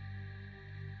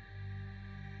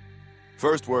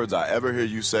 First words I ever hear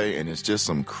you say, and it's just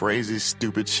some crazy,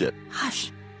 stupid shit.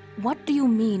 Hush. What do you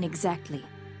mean exactly?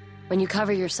 When you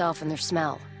cover yourself in their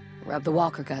smell, rub the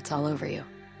walker guts all over you.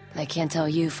 They can't tell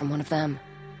you from one of them.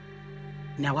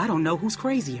 Now I don't know who's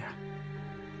crazier.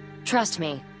 Trust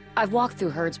me, I've walked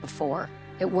through herds before.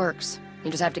 It works.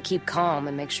 You just have to keep calm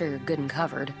and make sure you're good and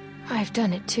covered. I've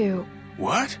done it too.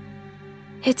 What?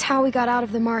 It's how we got out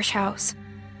of the marsh house.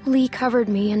 Lee covered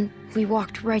me and we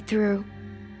walked right through.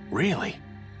 Really?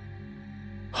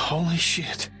 Holy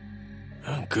shit.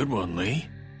 Oh, good one, Lee.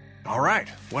 All right,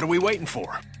 what are we waiting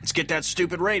for? Let's get that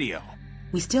stupid radio.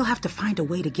 We still have to find a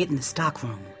way to get in the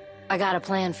stockroom. I got a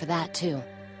plan for that, too.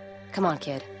 Come on,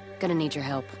 kid. Gonna need your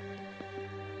help.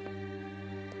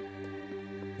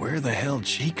 Where the hell'd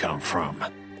she come from?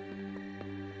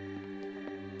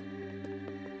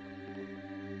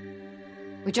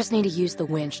 We just need to use the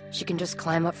winch. She can just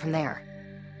climb up from there.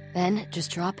 Then,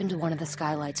 just drop into one of the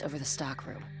skylights over the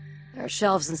stockroom. There are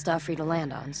shelves and stuff for you to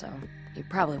land on, so you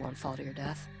probably won't fall to your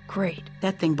death. Great.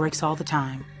 That thing breaks all the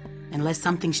time. Unless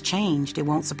something's changed, it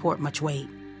won't support much weight.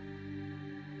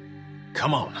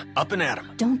 Come on, up and at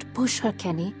him. Don't push her,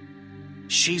 Kenny.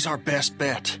 She's our best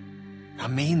bet. I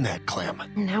mean that, Clem.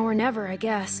 Now or never, I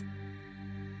guess.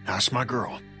 That's my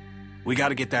girl. We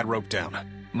gotta get that rope down.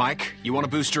 Mike, you wanna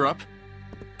boost her up?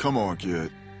 Come on,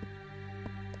 kid.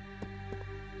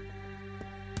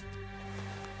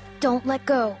 Don't let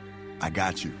go. I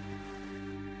got you.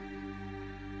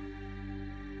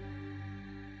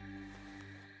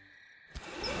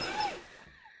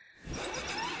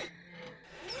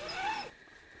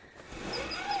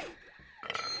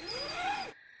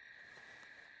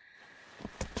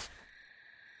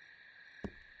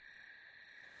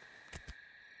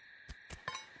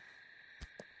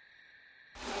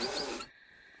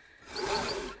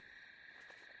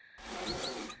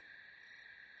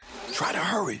 Try to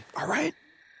hurry, all right?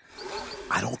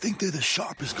 I don't think they're the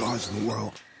sharpest guards in the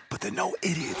world, but they're no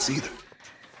idiots either.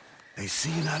 They see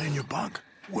you not in your bunk,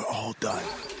 we're all done.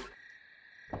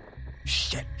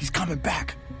 Shit, he's coming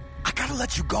back. I gotta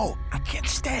let you go. I can't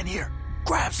stand here.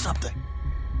 Grab something.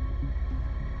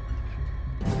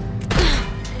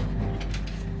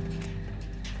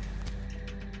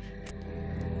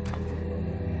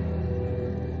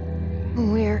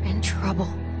 We're in trouble.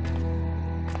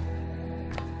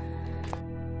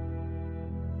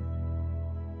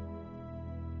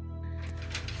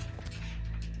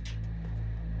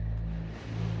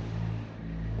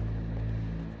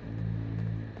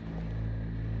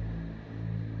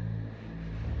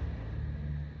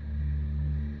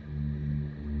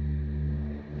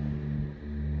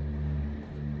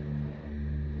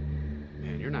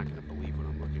 Man, you're not gonna believe what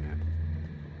I'm looking at.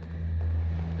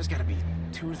 There's gotta be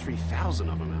 2,000 or 3,000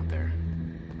 of them out there.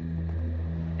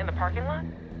 In the parking lot?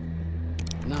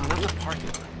 No, not in the parking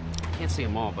lot. I can't see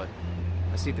them all, but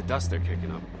I see the dust they're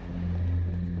kicking up.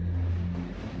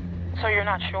 So you're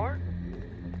not sure?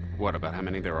 What, about how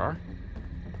many there are?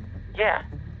 Yeah.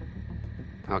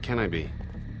 How can I be?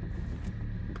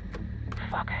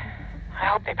 Fuck. I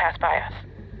hope they pass by us.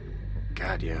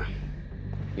 God, yeah.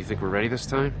 You think we're ready this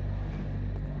time?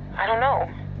 I don't know.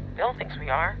 Bill thinks we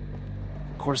are.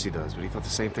 Of course he does, but he thought the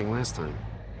same thing last time.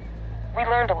 We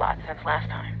learned a lot since last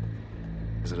time.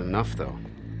 Is it enough, though?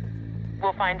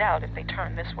 We'll find out if they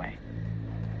turn this way.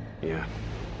 Yeah.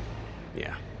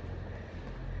 Yeah.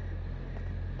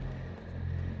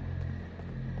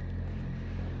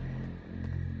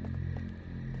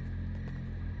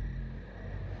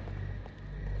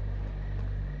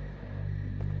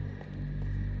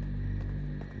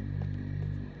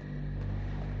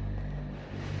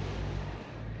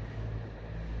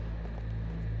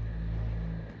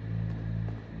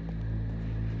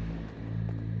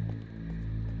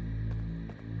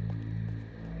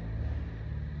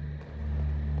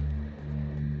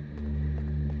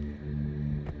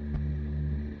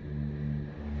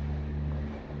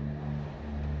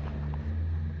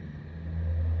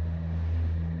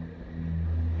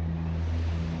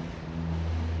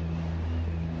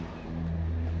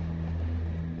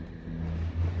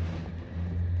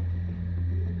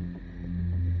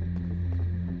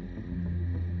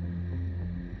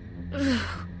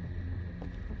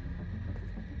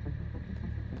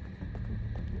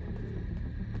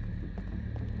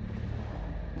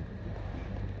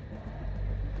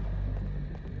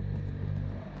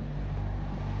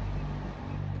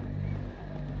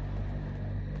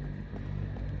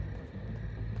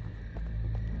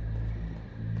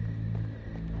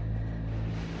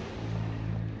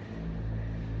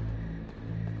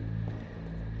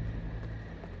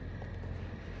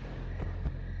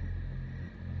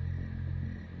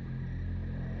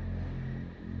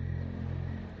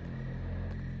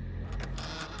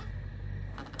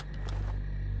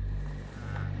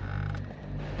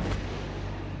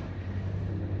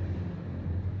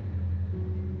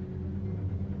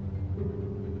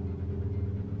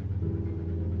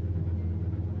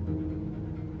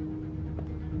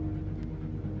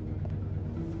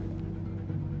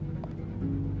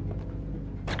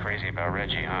 Crazy about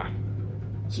Reggie, huh?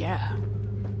 Yeah.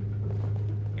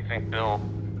 You think Bill...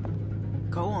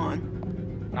 Go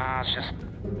on. Nah, it's just...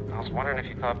 I was wondering if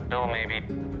you thought Bill maybe...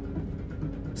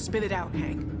 Spit it out,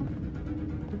 Hank.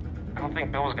 I don't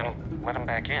think Bill was gonna let him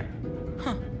back in.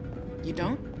 Huh. You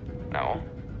don't? No.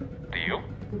 Do you?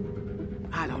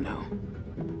 I don't know.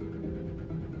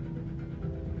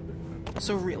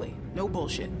 So really, no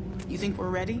bullshit. You think we're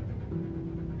ready?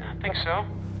 I think so.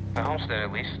 The homestead,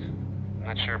 at least. I'm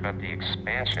not sure about the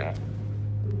expansion.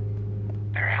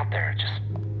 They're out there just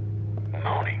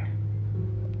moaning.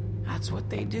 That's what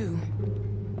they do.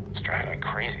 It's driving me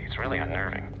crazy. It's really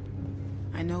unnerving.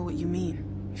 I know what you mean.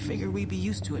 You figure we'd be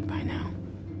used to it by now.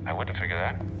 I wouldn't figure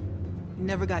that. You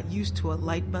never got used to a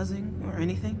light buzzing or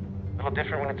anything? A little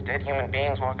different when it's dead human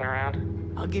beings walking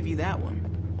around. I'll give you that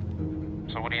one.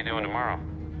 So what are you doing tomorrow?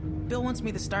 Bill wants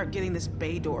me to start getting this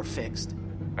bay door fixed.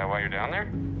 Is that why you're down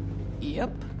there?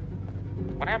 Yep.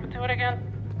 What happened to it again?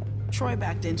 Troy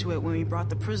backed into it when we brought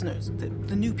the prisoners,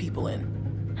 the new people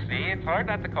in. See, it's hard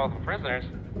not to call them prisoners.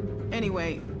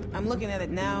 Anyway, I'm looking at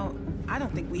it now. I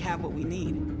don't think we have what we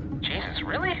need. Jesus,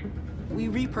 really? We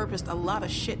repurposed a lot of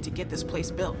shit to get this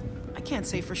place built. I can't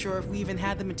say for sure if we even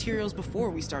had the materials before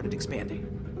we started expanding.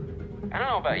 I don't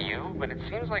know about you, but it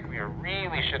seems like we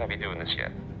really shouldn't be doing this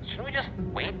yet. Shouldn't we just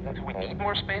wait until we need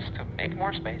more space to make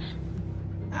more space?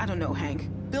 I don't know, Hank.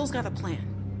 Bill's got a plan.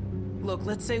 Look,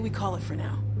 let's say we call it for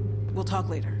now. We'll talk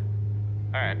later.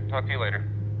 All right, talk to you later.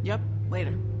 Yep,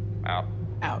 later. Out.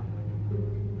 Out.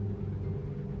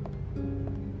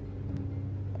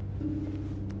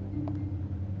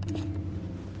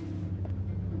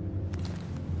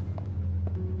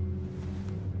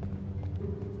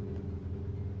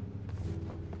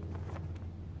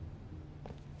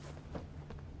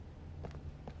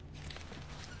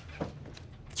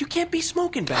 You can't be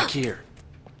smoking back here.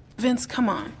 Vince, come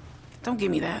on. Don't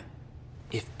give me that.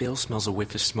 If Bill smells a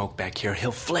whiff of smoke back here,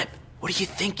 he'll flip. What are you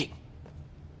thinking?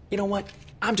 You know what?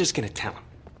 I'm just gonna tell him.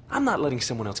 I'm not letting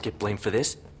someone else get blamed for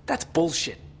this. That's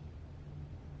bullshit.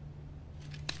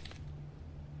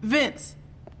 Vince!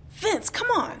 Vince, come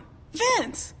on!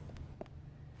 Vince!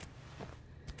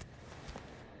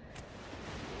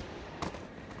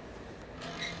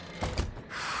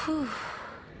 Whew.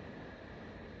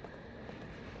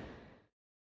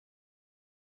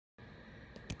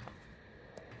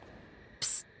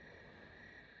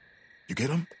 You get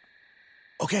him?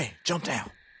 Okay, jump down.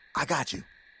 I got you.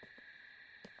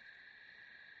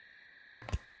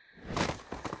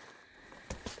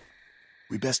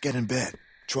 We best get in bed.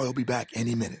 Troy will be back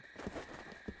any minute.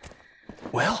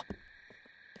 Well?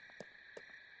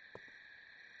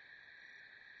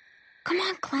 Come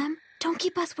on, Clem. Don't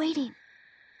keep us waiting.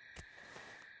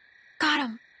 Got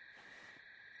him.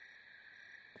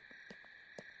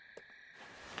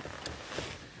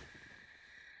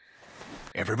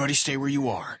 Everybody stay where you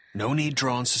are. No need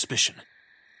drawing suspicion.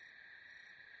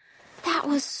 That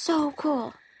was so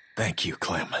cool. Thank you,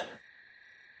 Clem.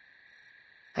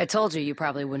 I told you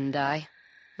probably wouldn't die.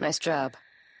 Nice job.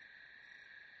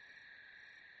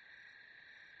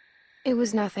 It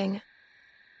was nothing.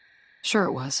 Sure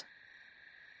it was.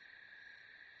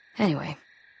 Anyway,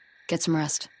 get some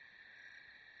rest.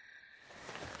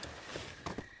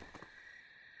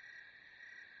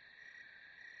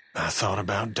 I thought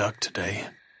about Duck today,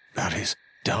 about his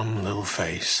dumb little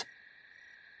face.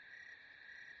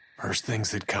 First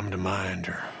things that come to mind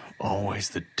are always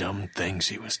the dumb things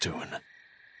he was doing.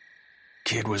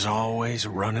 Kid was always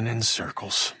running in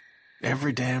circles.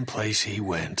 Every damn place he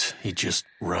went, he'd just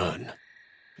run.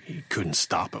 You couldn't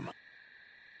stop him.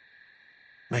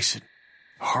 Makes it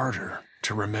harder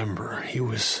to remember he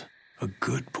was a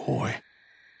good boy.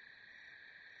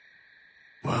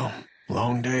 Well,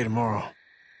 long day tomorrow.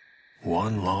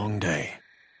 One long day.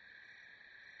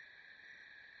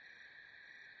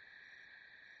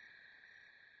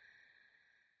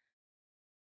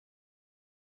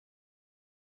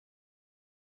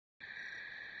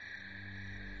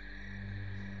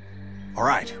 All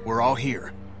right, we're all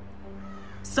here.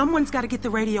 Someone's got to get the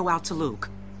radio out to Luke.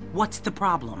 What's the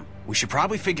problem? We should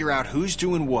probably figure out who's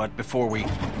doing what before we...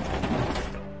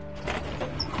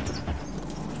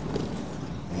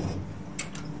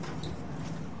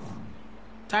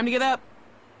 Time to get up.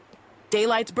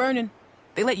 Daylight's burning.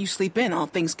 They let you sleep in, all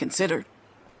things considered.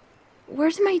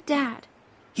 Where's my dad?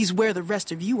 He's where the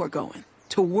rest of you are going.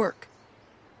 To work.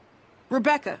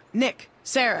 Rebecca, Nick,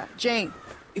 Sarah, Jane.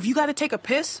 If you gotta take a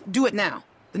piss, do it now.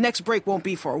 The next break won't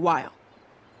be for a while.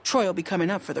 Troy will be coming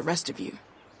up for the rest of you.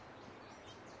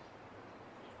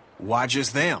 Why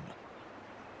just them?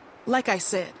 Like I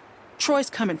said, Troy's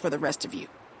coming for the rest of you.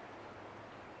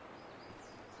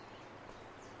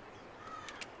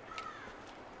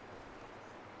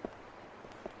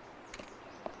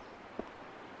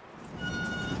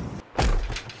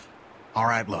 All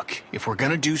right, look, if we're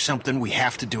gonna do something, we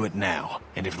have to do it now.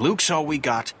 And if Luke's all we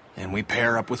got, then we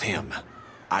pair up with him.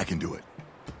 I can do it.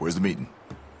 Where's the meeting?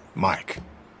 Mike.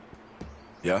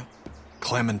 Yeah?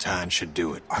 Clementine should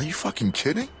do it. Are you fucking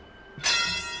kidding?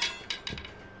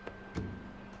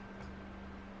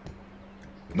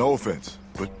 No offense,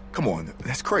 but come on,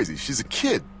 that's crazy. She's a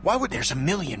kid. Why would... There's a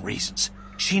million reasons.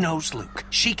 She knows Luke.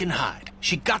 She can hide.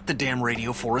 She got the damn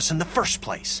radio for us in the first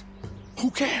place. Who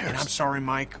cares? And I'm sorry,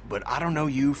 Mike, but I don't know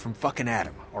you from fucking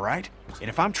Adam, all right? And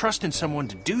if I'm trusting someone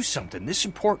to do something this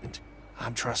important,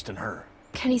 I'm trusting her.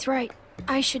 Kenny's right.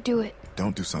 I should do it.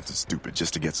 Don't do something stupid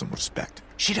just to get some respect.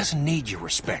 She doesn't need your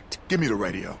respect. Give me the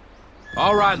radio.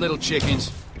 All right, little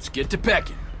chickens. Let's get to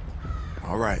pecking.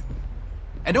 All right.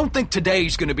 And don't think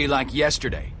today's gonna be like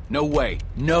yesterday. No way.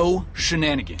 No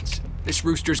shenanigans. This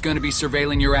rooster's gonna be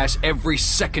surveilling your ass every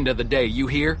second of the day, you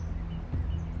hear?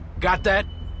 Got that?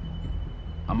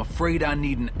 I'm afraid I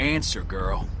need an answer,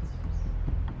 girl.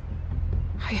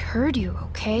 I heard you,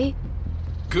 okay?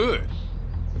 Good.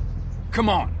 Come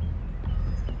on.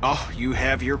 Oh, you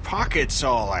have your pockets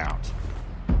all out.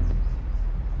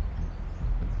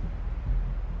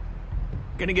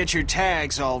 Gonna get your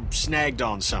tags all snagged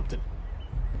on something.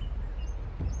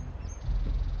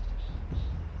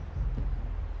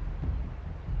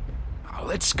 Oh,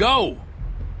 let's go.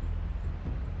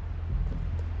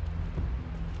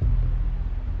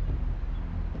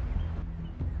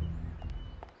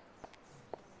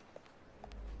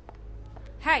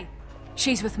 Hey,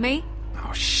 she's with me?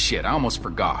 Oh, shit, I almost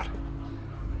forgot.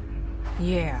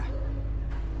 Yeah.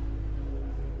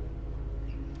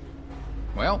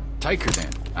 Well, take her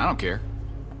then. I don't care.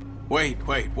 Wait,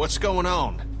 what's going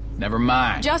on? Never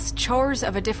mind. Just chores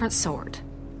of a different sort.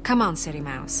 Come on, City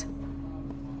Mouse.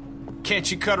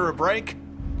 Can't you cut her a break?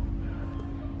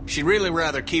 She'd really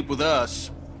rather keep with us,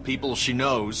 people she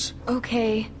knows.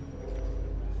 Okay.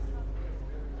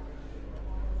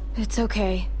 It's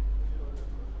okay.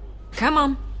 Come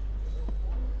on.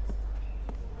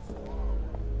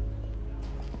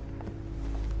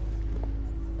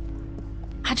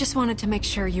 I just wanted to make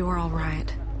sure you were all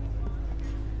right.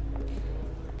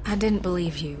 I didn't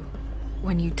believe you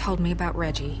when you told me about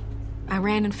Reggie. I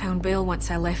ran and found Bill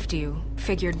once I left you.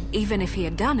 Figured even if he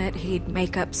had done it, he'd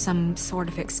make up some sort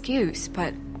of excuse,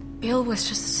 but Bill was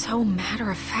just so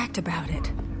matter-of-fact about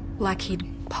it. Like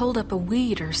he'd pulled up a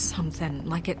weed or something,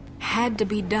 like it had to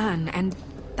be done, and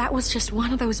that was just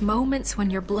one of those moments when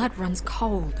your blood runs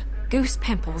cold. Goose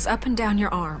pimples up and down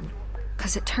your arm.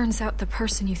 'Cause it turns out the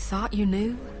person you thought you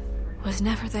knew was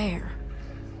never there.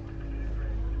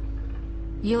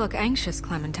 You look anxious,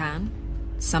 Clementine.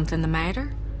 Something the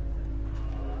matter?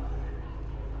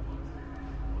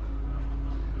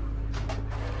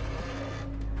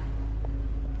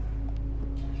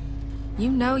 You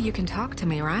know you can talk to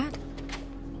me, right?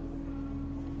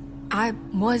 I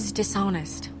was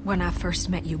dishonest when I first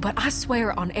met you, but I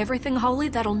swear on everything holy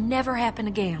that'll never happen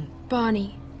again.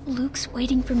 Bonnie, Luke's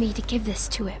waiting for me to give this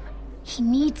to him. He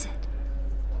needs it.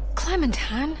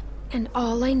 Clementine? And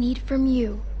all I need from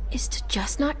you is to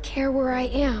just not care where I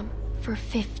am for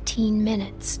 15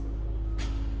 minutes.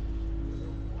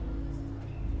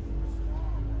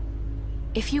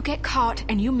 If you get caught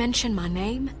and you mention my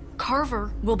name,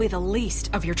 Carver will be the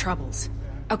least of your troubles,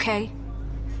 okay?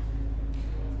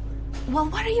 Well,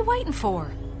 what are you waiting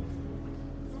for?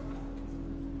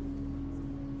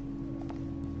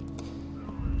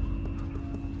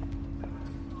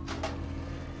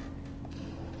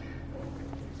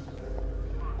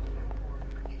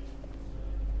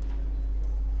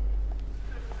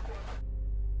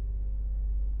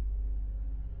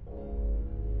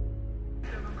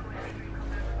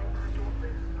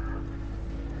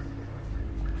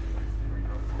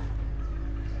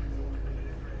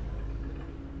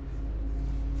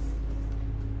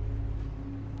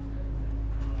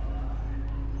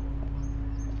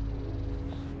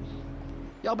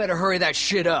 Y'all better hurry that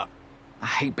shit up. I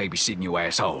hate babysitting you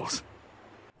assholes.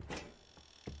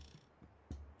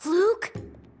 Luke?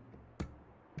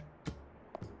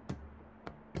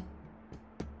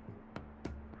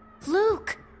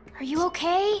 Luke, are you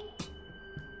okay?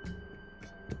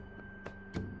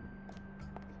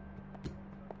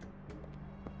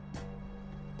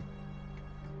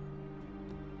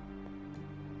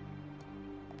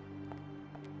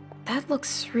 That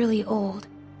looks really old.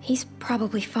 He's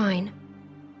probably fine.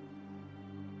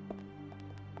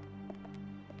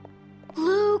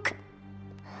 Luke!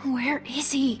 Where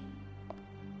is he?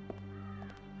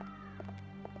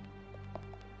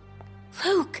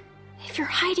 Luke! If you're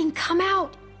hiding, come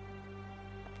out!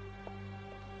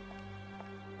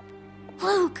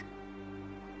 Luke!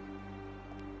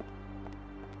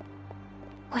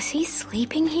 Was he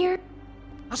sleeping here?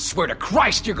 I swear to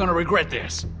Christ you're gonna regret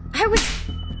this. I was...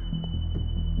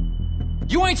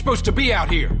 You ain't supposed to be out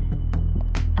here.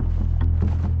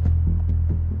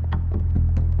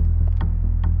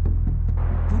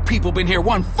 You people been here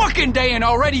one fucking day and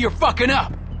already you're fucking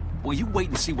up. Well, you wait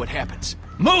and see what happens.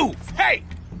 Move! Hey!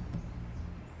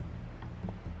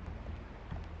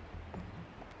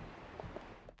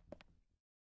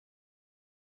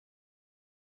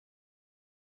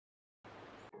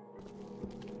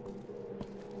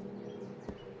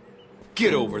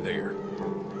 Get over there.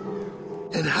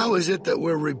 And how is it that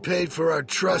we're repaid for our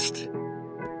trust?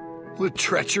 With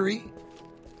treachery?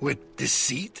 With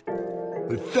deceit?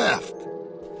 With theft?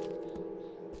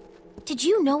 Did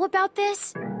you know about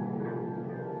this?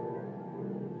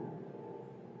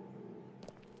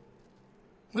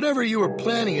 Whatever you were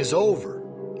planning is over.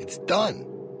 It's done.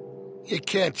 You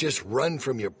can't just run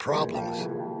from your problems.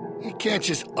 You can't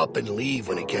just up and leave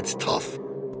when it gets tough.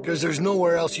 Because there's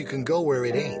nowhere else you can go where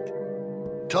it ain't.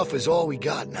 Tough is all we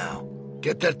got now.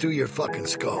 Get that through your fucking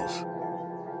skulls.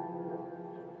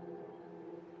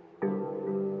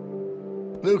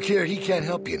 Luke here, he can't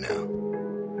help you now.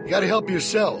 You gotta help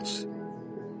yourselves.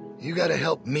 You gotta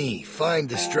help me find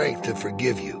the strength to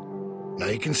forgive you. Now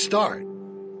you can start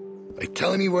by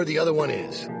telling me where the other one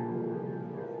is.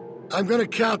 I'm gonna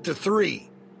count to 3.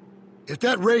 If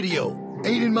that radio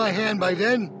ain't in my hand by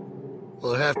then,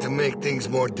 we'll have to make things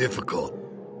more difficult.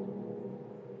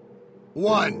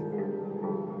 1.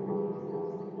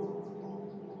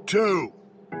 2.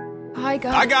 I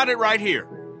got it right here.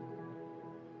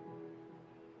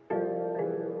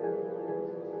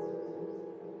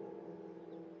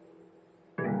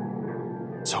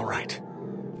 It's all right.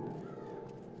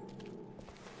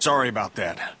 Sorry about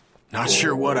that. Not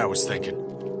sure what I was thinking.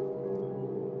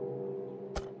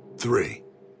 3.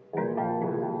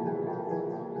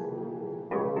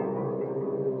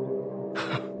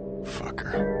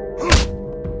 Fucker.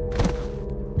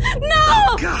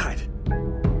 No! God!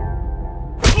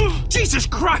 Jesus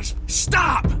Christ!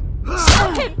 Stop!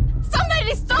 Stop him!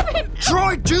 Somebody stop him!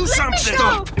 Troy, do something!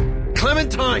 Stop!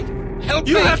 Clementine, help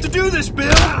me! You don't have to do this, Bill!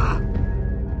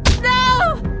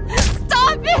 No!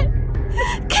 Stop it!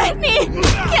 Kenny!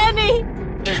 Kenny!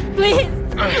 Please!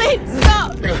 Please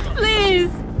stop!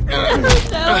 Please!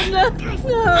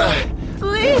 No!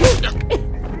 Please!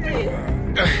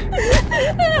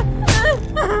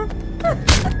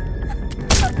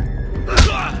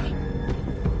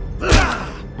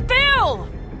 Bill!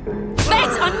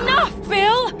 That's enough,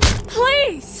 Bill!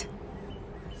 Please!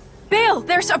 Bill,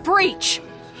 there's a breach!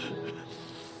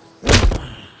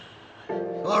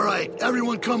 All right,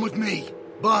 everyone come with me.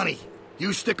 Bonnie,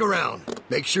 you stick around.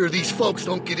 Make sure these folks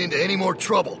don't get into any more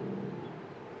trouble.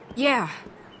 Yeah,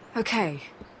 okay.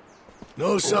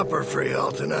 No supper for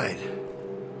y'all tonight.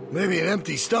 Maybe an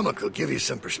empty stomach will give you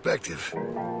some perspective.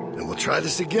 And we'll try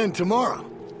this again tomorrow.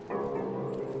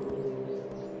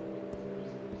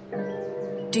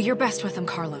 Do your best with him,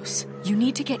 Carlos. You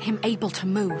need to get him able to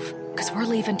move, because we're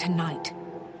leaving tonight.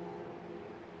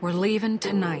 We're leaving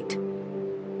tonight.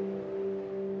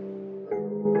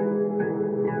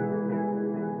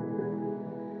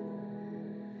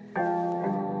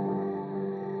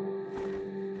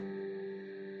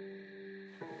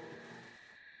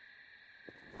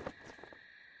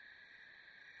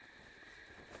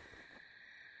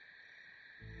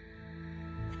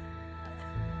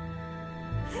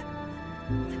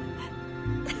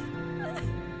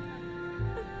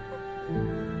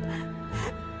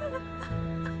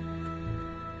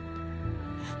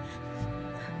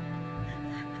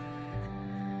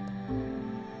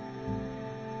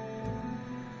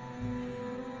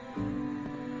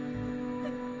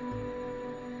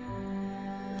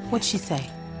 What'd she say?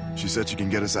 She said she can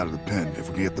get us out of the pen if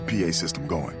we can get the PA system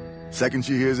going. Second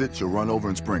she hears it, she'll run over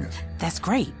and spring us. That's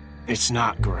great. It's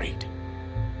not great.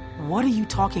 What are you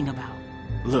talking about?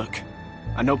 Look,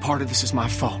 I know part of this is my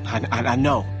fault. I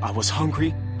know. I was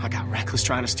hungry, I got reckless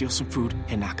trying to steal some food,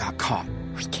 and I got caught.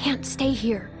 We can't stay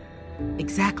here.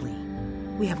 Exactly.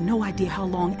 We have no idea how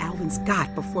long Alvin's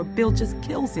got before Bill just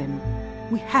kills him.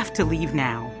 We have to leave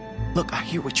now. Look, I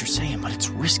hear what you're saying, but it's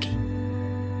risky.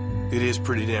 It is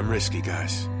pretty damn risky,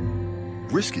 guys.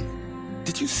 Risky?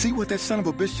 Did you see what that son of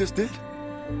a bitch just did?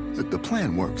 Look, the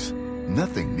plan works.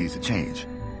 Nothing needs to change.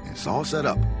 It's all set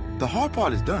up. The hard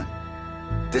part is done.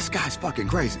 This guy's fucking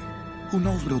crazy. Who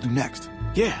knows what he'll do next?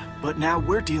 Yeah, but now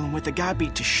we're dealing with a guy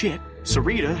beat to shit,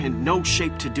 Sarita in no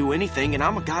shape to do anything, and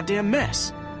I'm a goddamn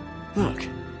mess. Look,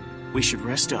 we should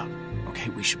rest up, okay?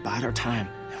 We should bide our time,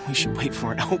 and we should wait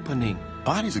for an opening.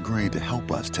 Bonnie's agreed to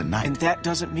help us tonight. And that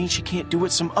doesn't mean she can't do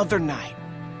it some other night.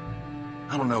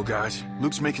 I don't know, guys.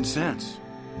 Luke's making sense.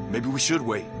 Maybe we should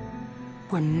wait.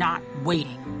 We're not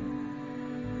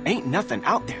waiting. Ain't nothing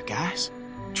out there, guys.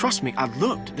 Trust me, I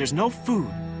looked. There's no food.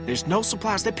 There's no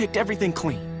supplies. They picked everything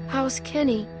clean. How's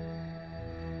Kenny?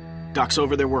 Doc's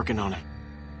over there working on him.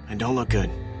 And don't look good.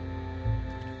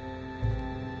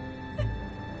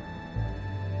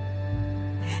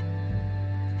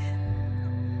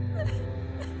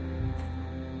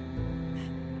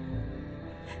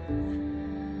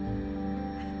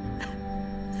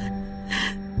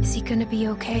 Is he gonna be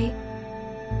okay?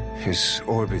 His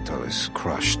orbital is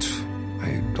crushed.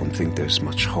 I don't think there's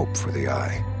much hope for the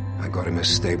eye. I got him as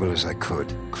stable as I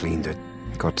could, cleaned it,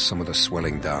 got some of the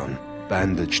swelling down,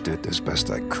 bandaged it as best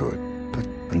I could. But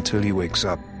until he wakes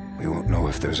up, we won't know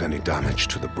if there's any damage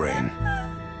to the brain.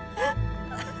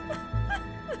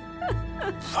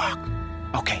 Fuck.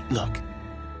 Okay, look.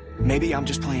 Maybe I'm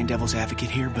just playing devil's advocate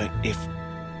here, but if...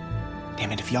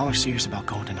 Damn it, if y'all are serious about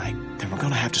going tonight, then we're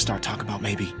gonna have to start talking about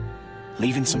maybe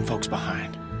leaving some folks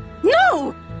behind.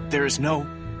 No! There is no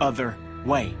other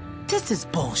way. This is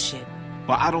bullshit.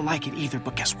 Well, I don't like it either,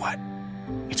 but guess what?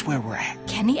 It's where we're at.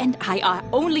 Kenny and I are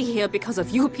only here because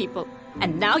of you people.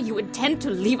 And now you intend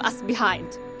to leave us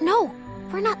behind. No,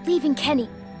 we're not leaving Kenny.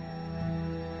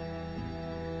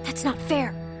 That's not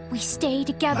fair. We stay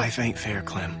together. Life ain't fair,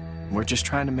 Clem. We're just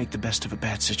trying to make the best of a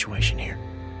bad situation here.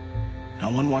 No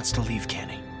one wants to leave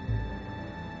Kenny.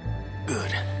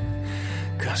 Good.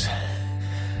 'Cause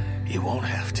you won't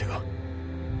have to.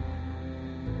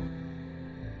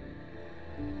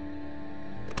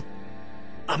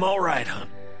 I'm all right, hon.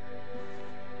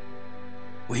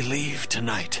 We leave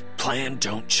tonight. Plan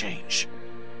don't change.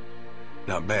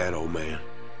 Not bad, old man.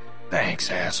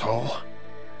 Thanks, asshole.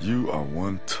 You are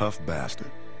one tough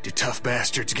bastard. Do tough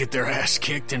bastards get their ass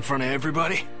kicked in front of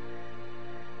everybody?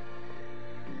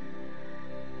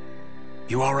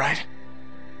 You all right?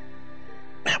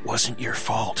 That wasn't your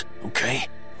fault, okay?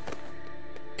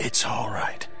 It's all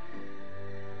right.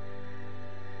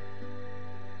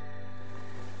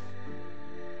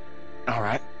 All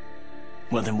right.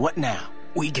 Well, then what now?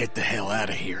 We get the hell out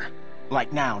of here.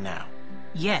 Like now.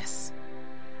 Yes.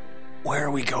 Where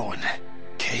are we going?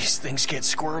 In case things get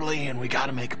squirrely and we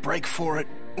gotta make a break for it,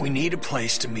 we need a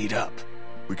place to meet up.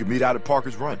 We could meet out at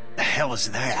Parker's Run. The hell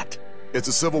is that? It's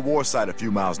a Civil War site a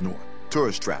few miles north.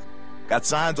 Tourist trap. Got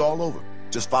signs all over.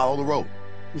 Just follow the road.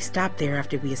 We stopped there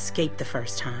after we escaped the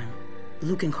first time.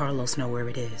 Luke and Carlos know where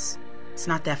it is. It's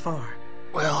not that far.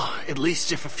 Well, at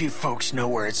least if a few folks know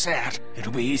where it's at,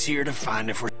 it'll be easier to find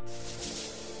if we're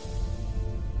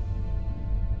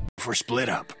split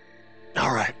up.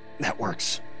 All right, that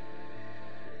works.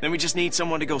 Then we just need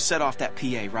someone to go set off that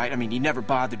PA, right? I mean, you never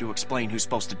bothered to explain who's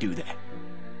supposed to do that.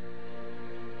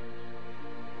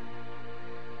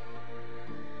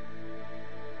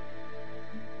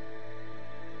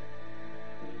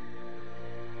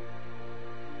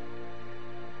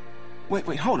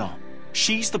 Wait, hold on.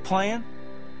 She's the plan?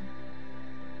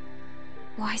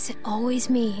 Why is it always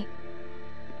me?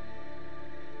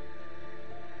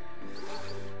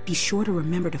 Be sure to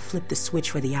remember to flip the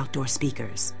switch for the outdoor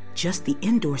speakers. Just the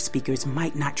indoor speakers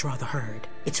might not draw the herd.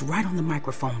 It's right on the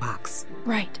microphone box.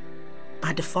 Right.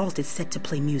 By default, it's set to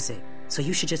play music, so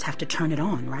you should just have to turn it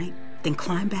on, right? Then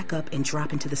climb back up and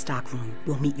drop into the stockroom.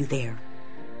 We'll meet you there.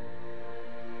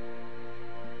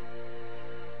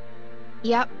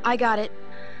 Yep, I got it.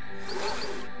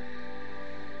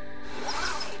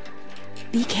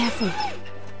 Be careful.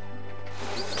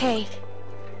 Okay.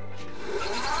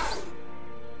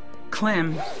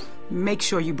 Clem, make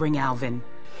sure you bring Alvin.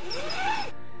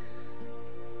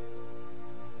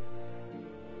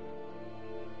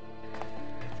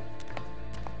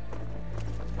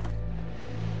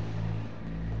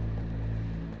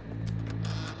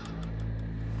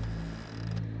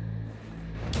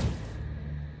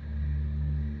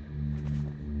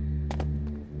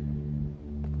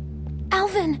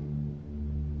 Alvin!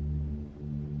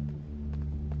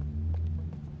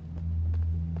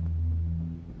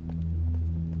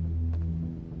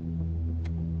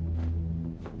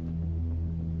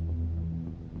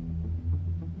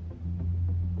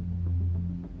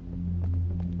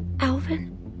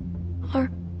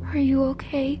 Alvin? Are you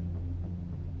okay?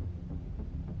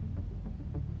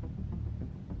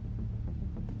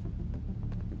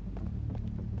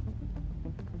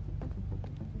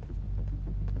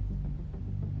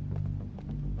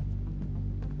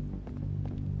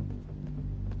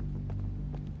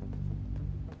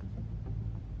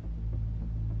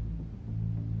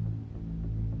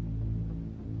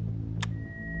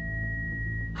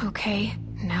 Okay,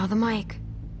 now the mic.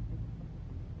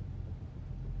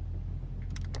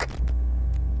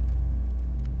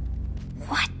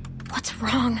 What's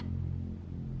wrong?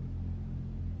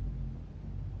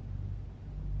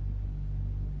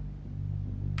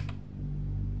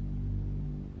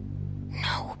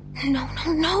 No.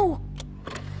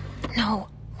 No,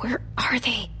 where are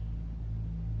they?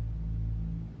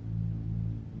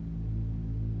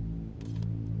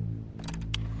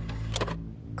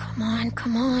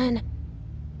 Come on.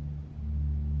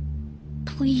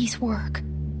 Please work.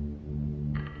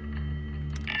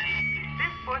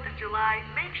 This 4th of July,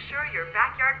 make sure your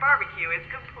backyard barbecue is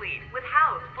complete with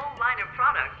Howe's full line of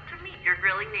products to meet your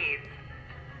grilling needs.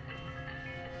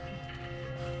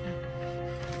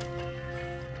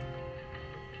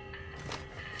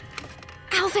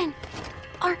 Alvin!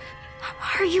 Are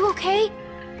you okay?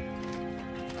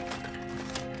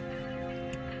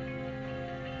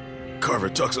 Carver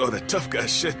talks all that tough guy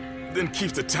shit, then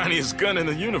keeps the tiniest gun in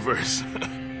the universe.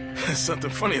 There's something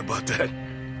funny about that.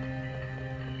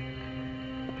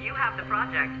 You have the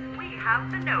project, we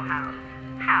have the know-how.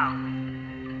 How?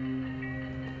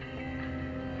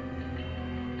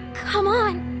 Come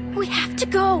on, we have to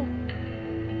go.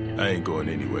 I ain't going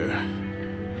anywhere.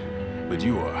 But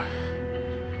you are.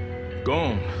 Go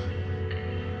on.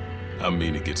 I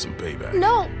mean to get some payback.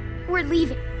 No, we're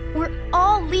leaving. We're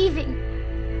all leaving.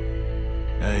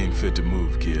 I ain't fit to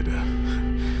move, kid.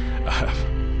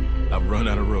 I've run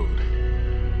out of road.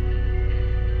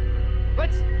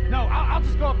 No, I'll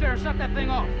just go up there and shut that thing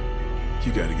off.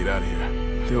 You gotta get out of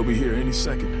here. They'll be here any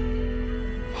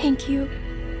second. Thank you.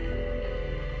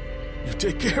 You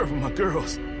take care of my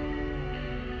girls.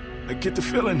 I get the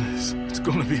feeling it's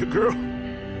gonna be a girl.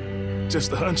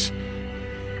 Just a hunch.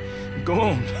 Go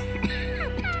on.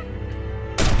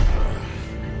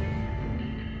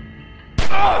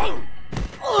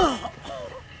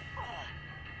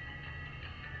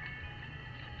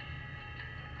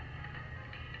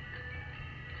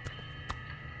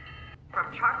 From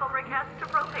charcoal briquettes to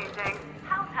propane tanks,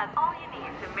 House has all you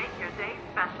need to make your day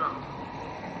special.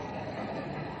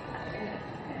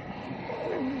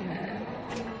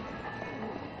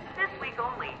 This week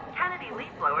only, Kennedy leaf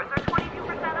blowers are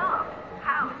 22% off.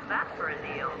 How's that for a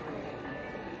deal?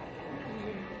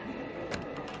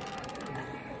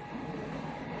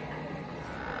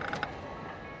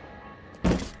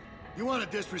 You want to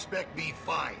disrespect me,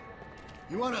 fine.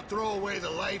 You want to throw away the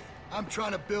life I'm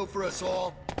trying to build for us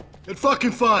all? Then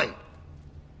fucking fine.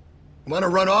 Want to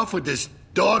run off with this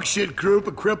dog shit group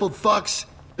of crippled fucks?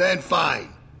 Then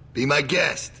fine. Be my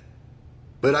guest.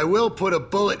 But I will put a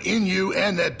bullet in you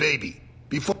and that baby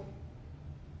before...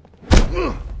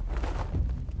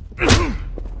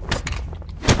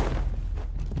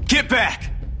 Get back!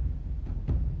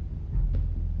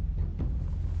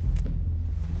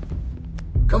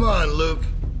 Come on, Luke.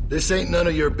 This ain't none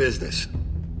of your business.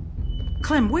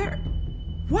 Clem,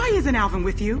 why isn't Alvin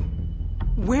with you?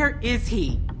 Where is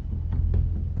he?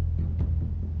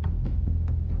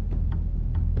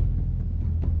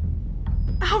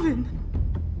 Alvin!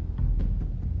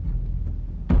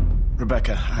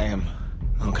 Rebecca,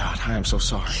 oh God, I am so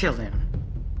sorry. Kill him.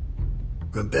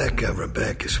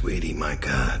 Rebecca, sweetie, my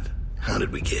God. How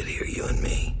did we get here, you and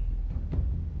me?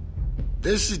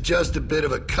 This is just a bit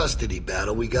of a custody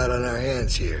battle we got on our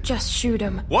hands here. Just shoot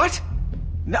him. What?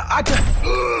 No,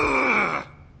 I...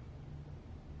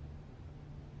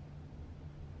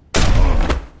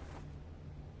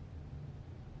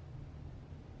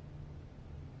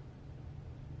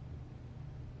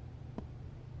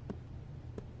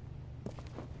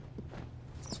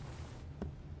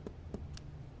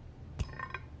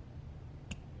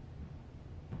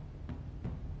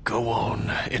 Go on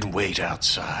and wait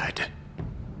outside.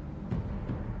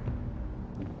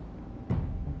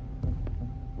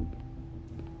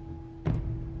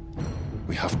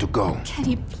 We have to go.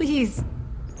 Kenny, please.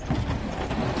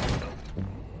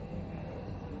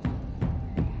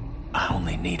 I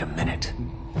only need a minute.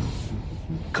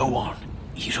 Go on.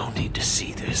 You don't need to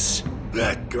see this.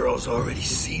 That girl's already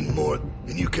seen more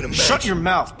than you can imagine. Shut your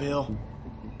mouth, Bill.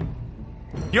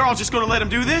 You're all just gonna let him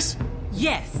do this?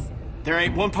 Yes. There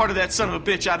ain't one part of that son of a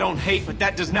bitch I don't hate, but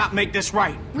that does not make this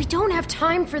right. We don't have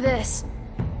time for this.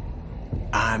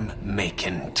 I'm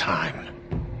making time.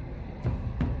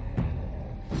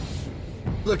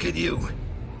 Look at you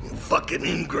fucking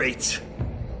ingrates.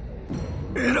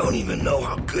 I don't even know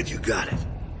how good you got it.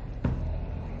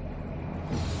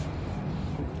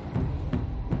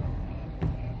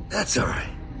 That's alright.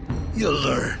 You'll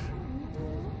learn.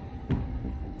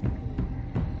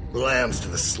 Lambs to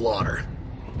the slaughter.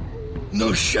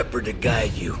 No shepherd to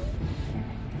guide you.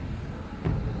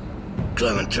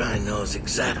 Clementine knows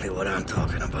exactly what I'm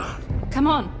talking about. Come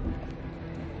on.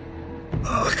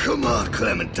 Oh, come on,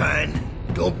 Clementine.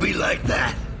 Don't be like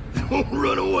that. Don't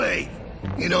run away.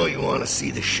 You know you want to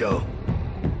see the show.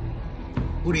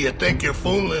 Who do you think you're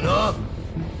fooling, huh?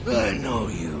 I know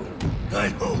you. I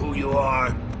know who you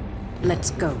are.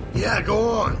 Let's go. Yeah, go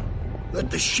on.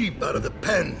 Let the sheep out of the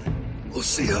pen. We'll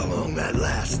see how long that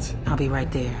lasts. I'll be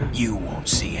right there. You won't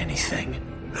see anything.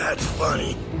 That's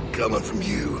funny, coming from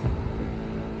you.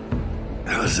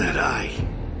 How's that eye?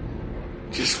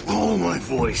 Just follow my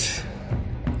voice.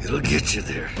 It'll get you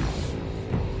there.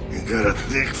 You got a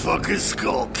thick fucking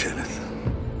skull, Kenneth.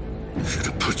 Should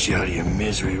have put you out of your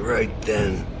misery right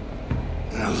then.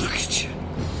 Now look at you.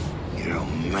 You're a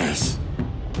mess.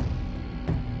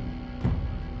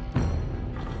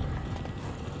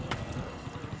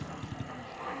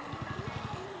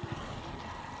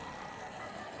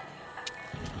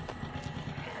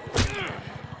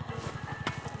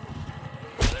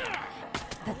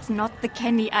 That's not the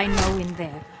Kenny I know in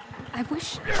there. I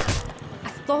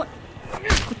thought I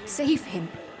could save him.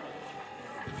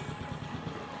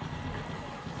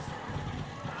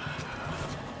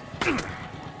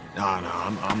 No,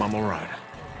 I'm all right.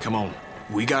 Come on,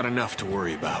 we got enough to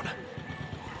worry about.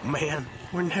 Man,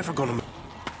 we're never gonna...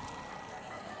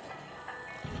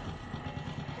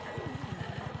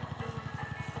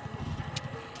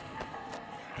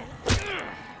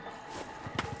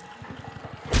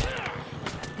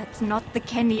 That's not the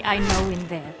Kenny I know in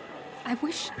there. I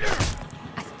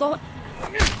thought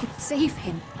I could save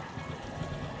him.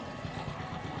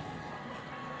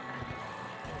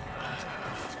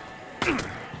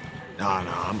 No,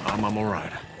 I'm all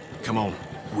right. Come on,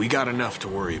 we got enough to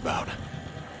worry about.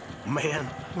 Man,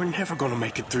 we're never gonna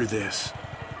make it through this.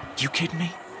 You kidding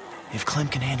me? If Clem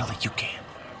can handle it, you can.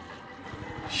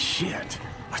 Shit,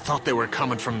 I thought they were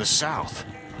coming from the south.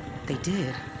 They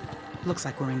did. Looks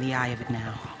like we're in the eye of it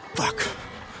now. Fuck.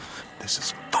 This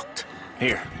is fucked.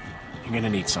 Here, you're gonna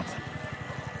need something.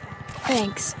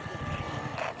 Thanks.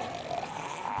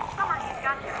 Summer's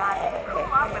got you, bud. Cool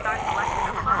off with our selection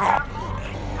of programs.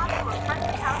 Talk to a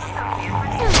friendly house associate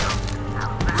with you.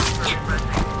 How's that for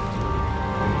refreshing?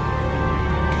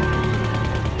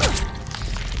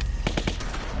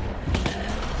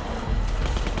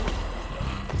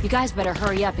 You guys better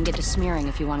hurry up and get to smearing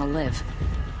if you want to live.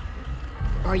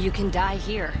 Or you can die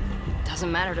here.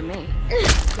 Doesn't matter to me.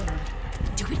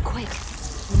 Do it quick.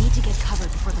 We need to get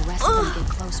covered before the rest of them get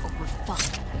close or we're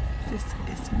fucked. This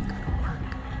isn't gonna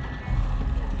work.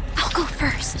 I'll go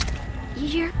first.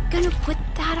 You're gonna put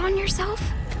that on yourself?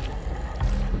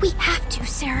 We have to,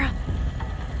 Sarah.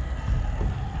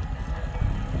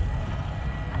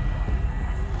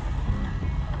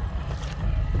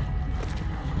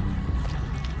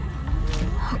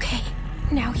 Okay,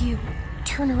 now you.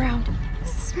 Turn around.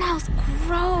 Smells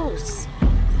gross.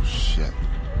 Shit.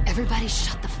 Everybody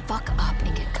shut the fuck up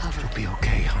and get covered. You'll be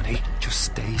okay, honey. Just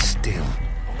stay still.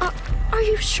 Are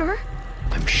you sure?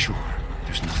 I'm sure.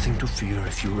 There's nothing to fear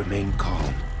if you remain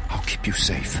calm. I'll keep you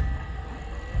safe.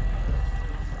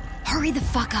 Hurry the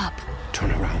fuck up.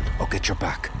 Turn around. I'll get your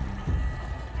back.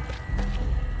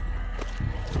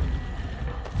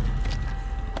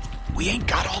 We ain't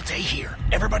got all day here.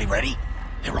 Everybody ready?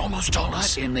 They're almost on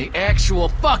us. What in the actual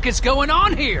fuck is going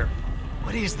on here?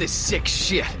 What is this sick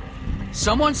shit?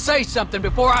 Someone say something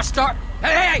before I start.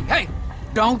 Hey!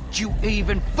 Don't you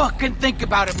even fucking think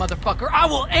about it, motherfucker. I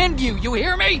will end you, you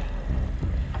hear me?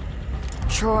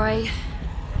 Troy,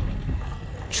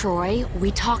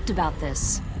 we talked about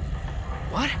this.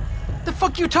 What? The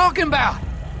fuck you talking about?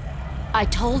 I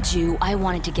told you I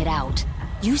wanted to get out.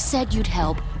 You said you'd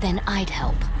help, then I'd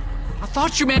help. I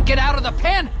thought you meant get out of the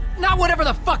pen, not whatever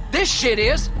the fuck this shit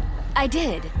is. I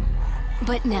did.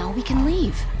 But now we can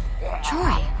leave.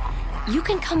 Troy, you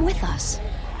can come with us.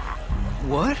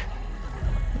 What?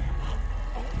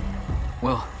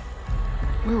 Well,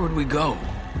 where would we go?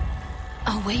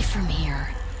 Away from here.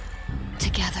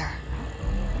 Together.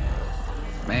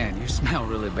 Man, you smell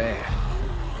really bad.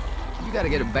 You gotta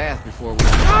get a bath before we...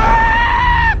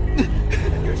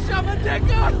 You shot my dick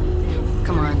up!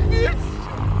 Come on.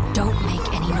 Don't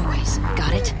make any noise,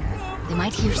 got it? They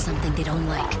might hear something they don't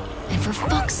like. And for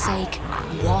fuck's sake,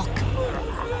 walk.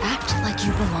 Act like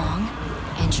you belong,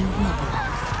 and you will belong.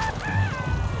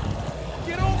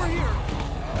 Get over here!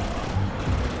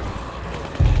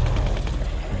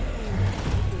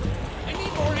 I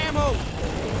need more ammo!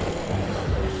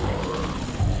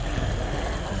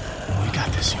 We got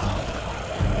this, y'all.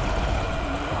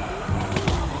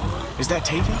 Is that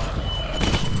Tavy?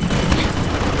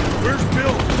 Where's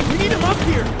Bill? We need him up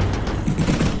here!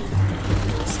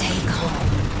 Stay calm.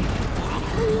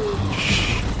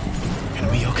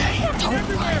 Gonna be okay. Don't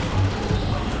run.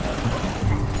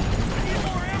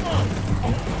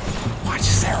 Watch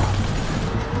Sarah.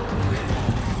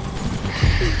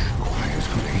 Quiet,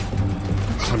 honey.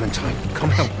 Clementine,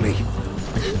 come help me.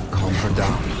 Calm her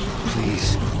down.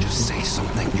 Please, just say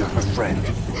something. You're her friend.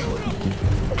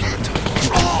 Clementine.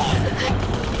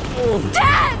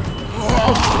 Dad!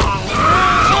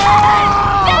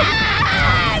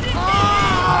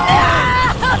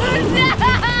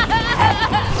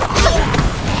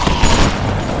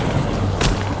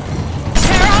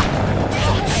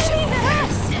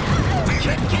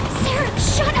 Sarah,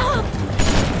 shut up!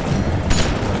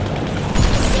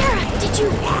 Sarah, did you...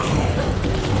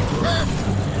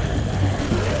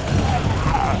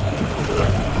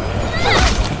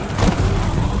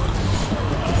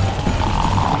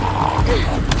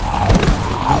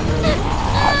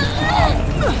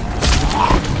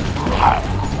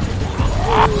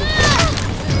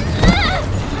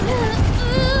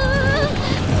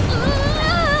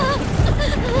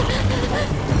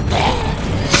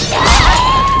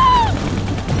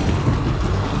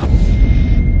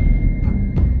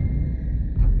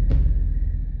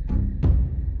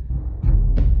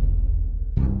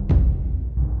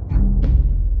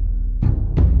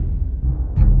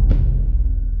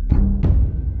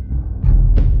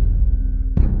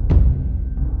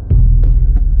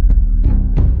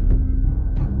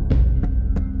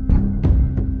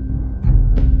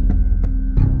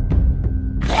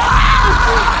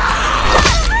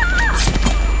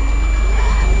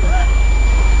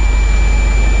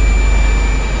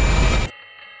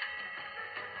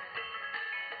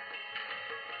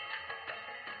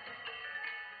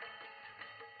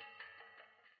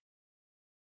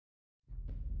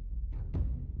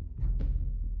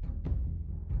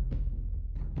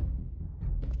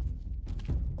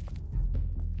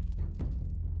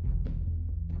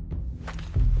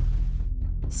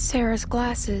 Sarah's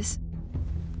glasses.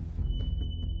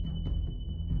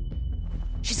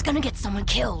 She's gonna get someone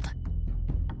killed.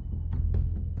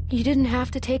 You didn't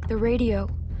have to take the radio.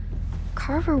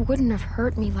 Carver wouldn't have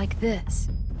hurt me like this.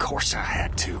 Of course I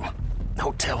had to.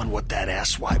 No telling what that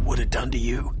asswipe would have done to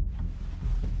you.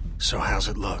 So how's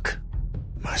it look?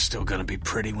 Am I still gonna be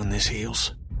pretty when this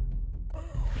heals?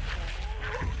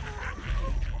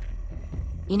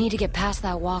 You need to get past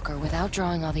that walker without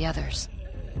drawing all the others.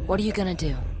 What are you gonna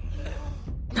do?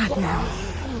 Not now.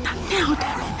 Not now,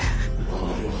 damn it.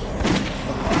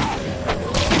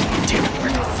 Damn it,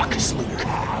 where the fuck is Luke?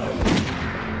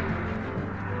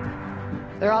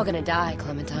 They're all gonna die,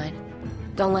 Clementine.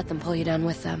 Don't let them pull you down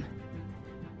with them.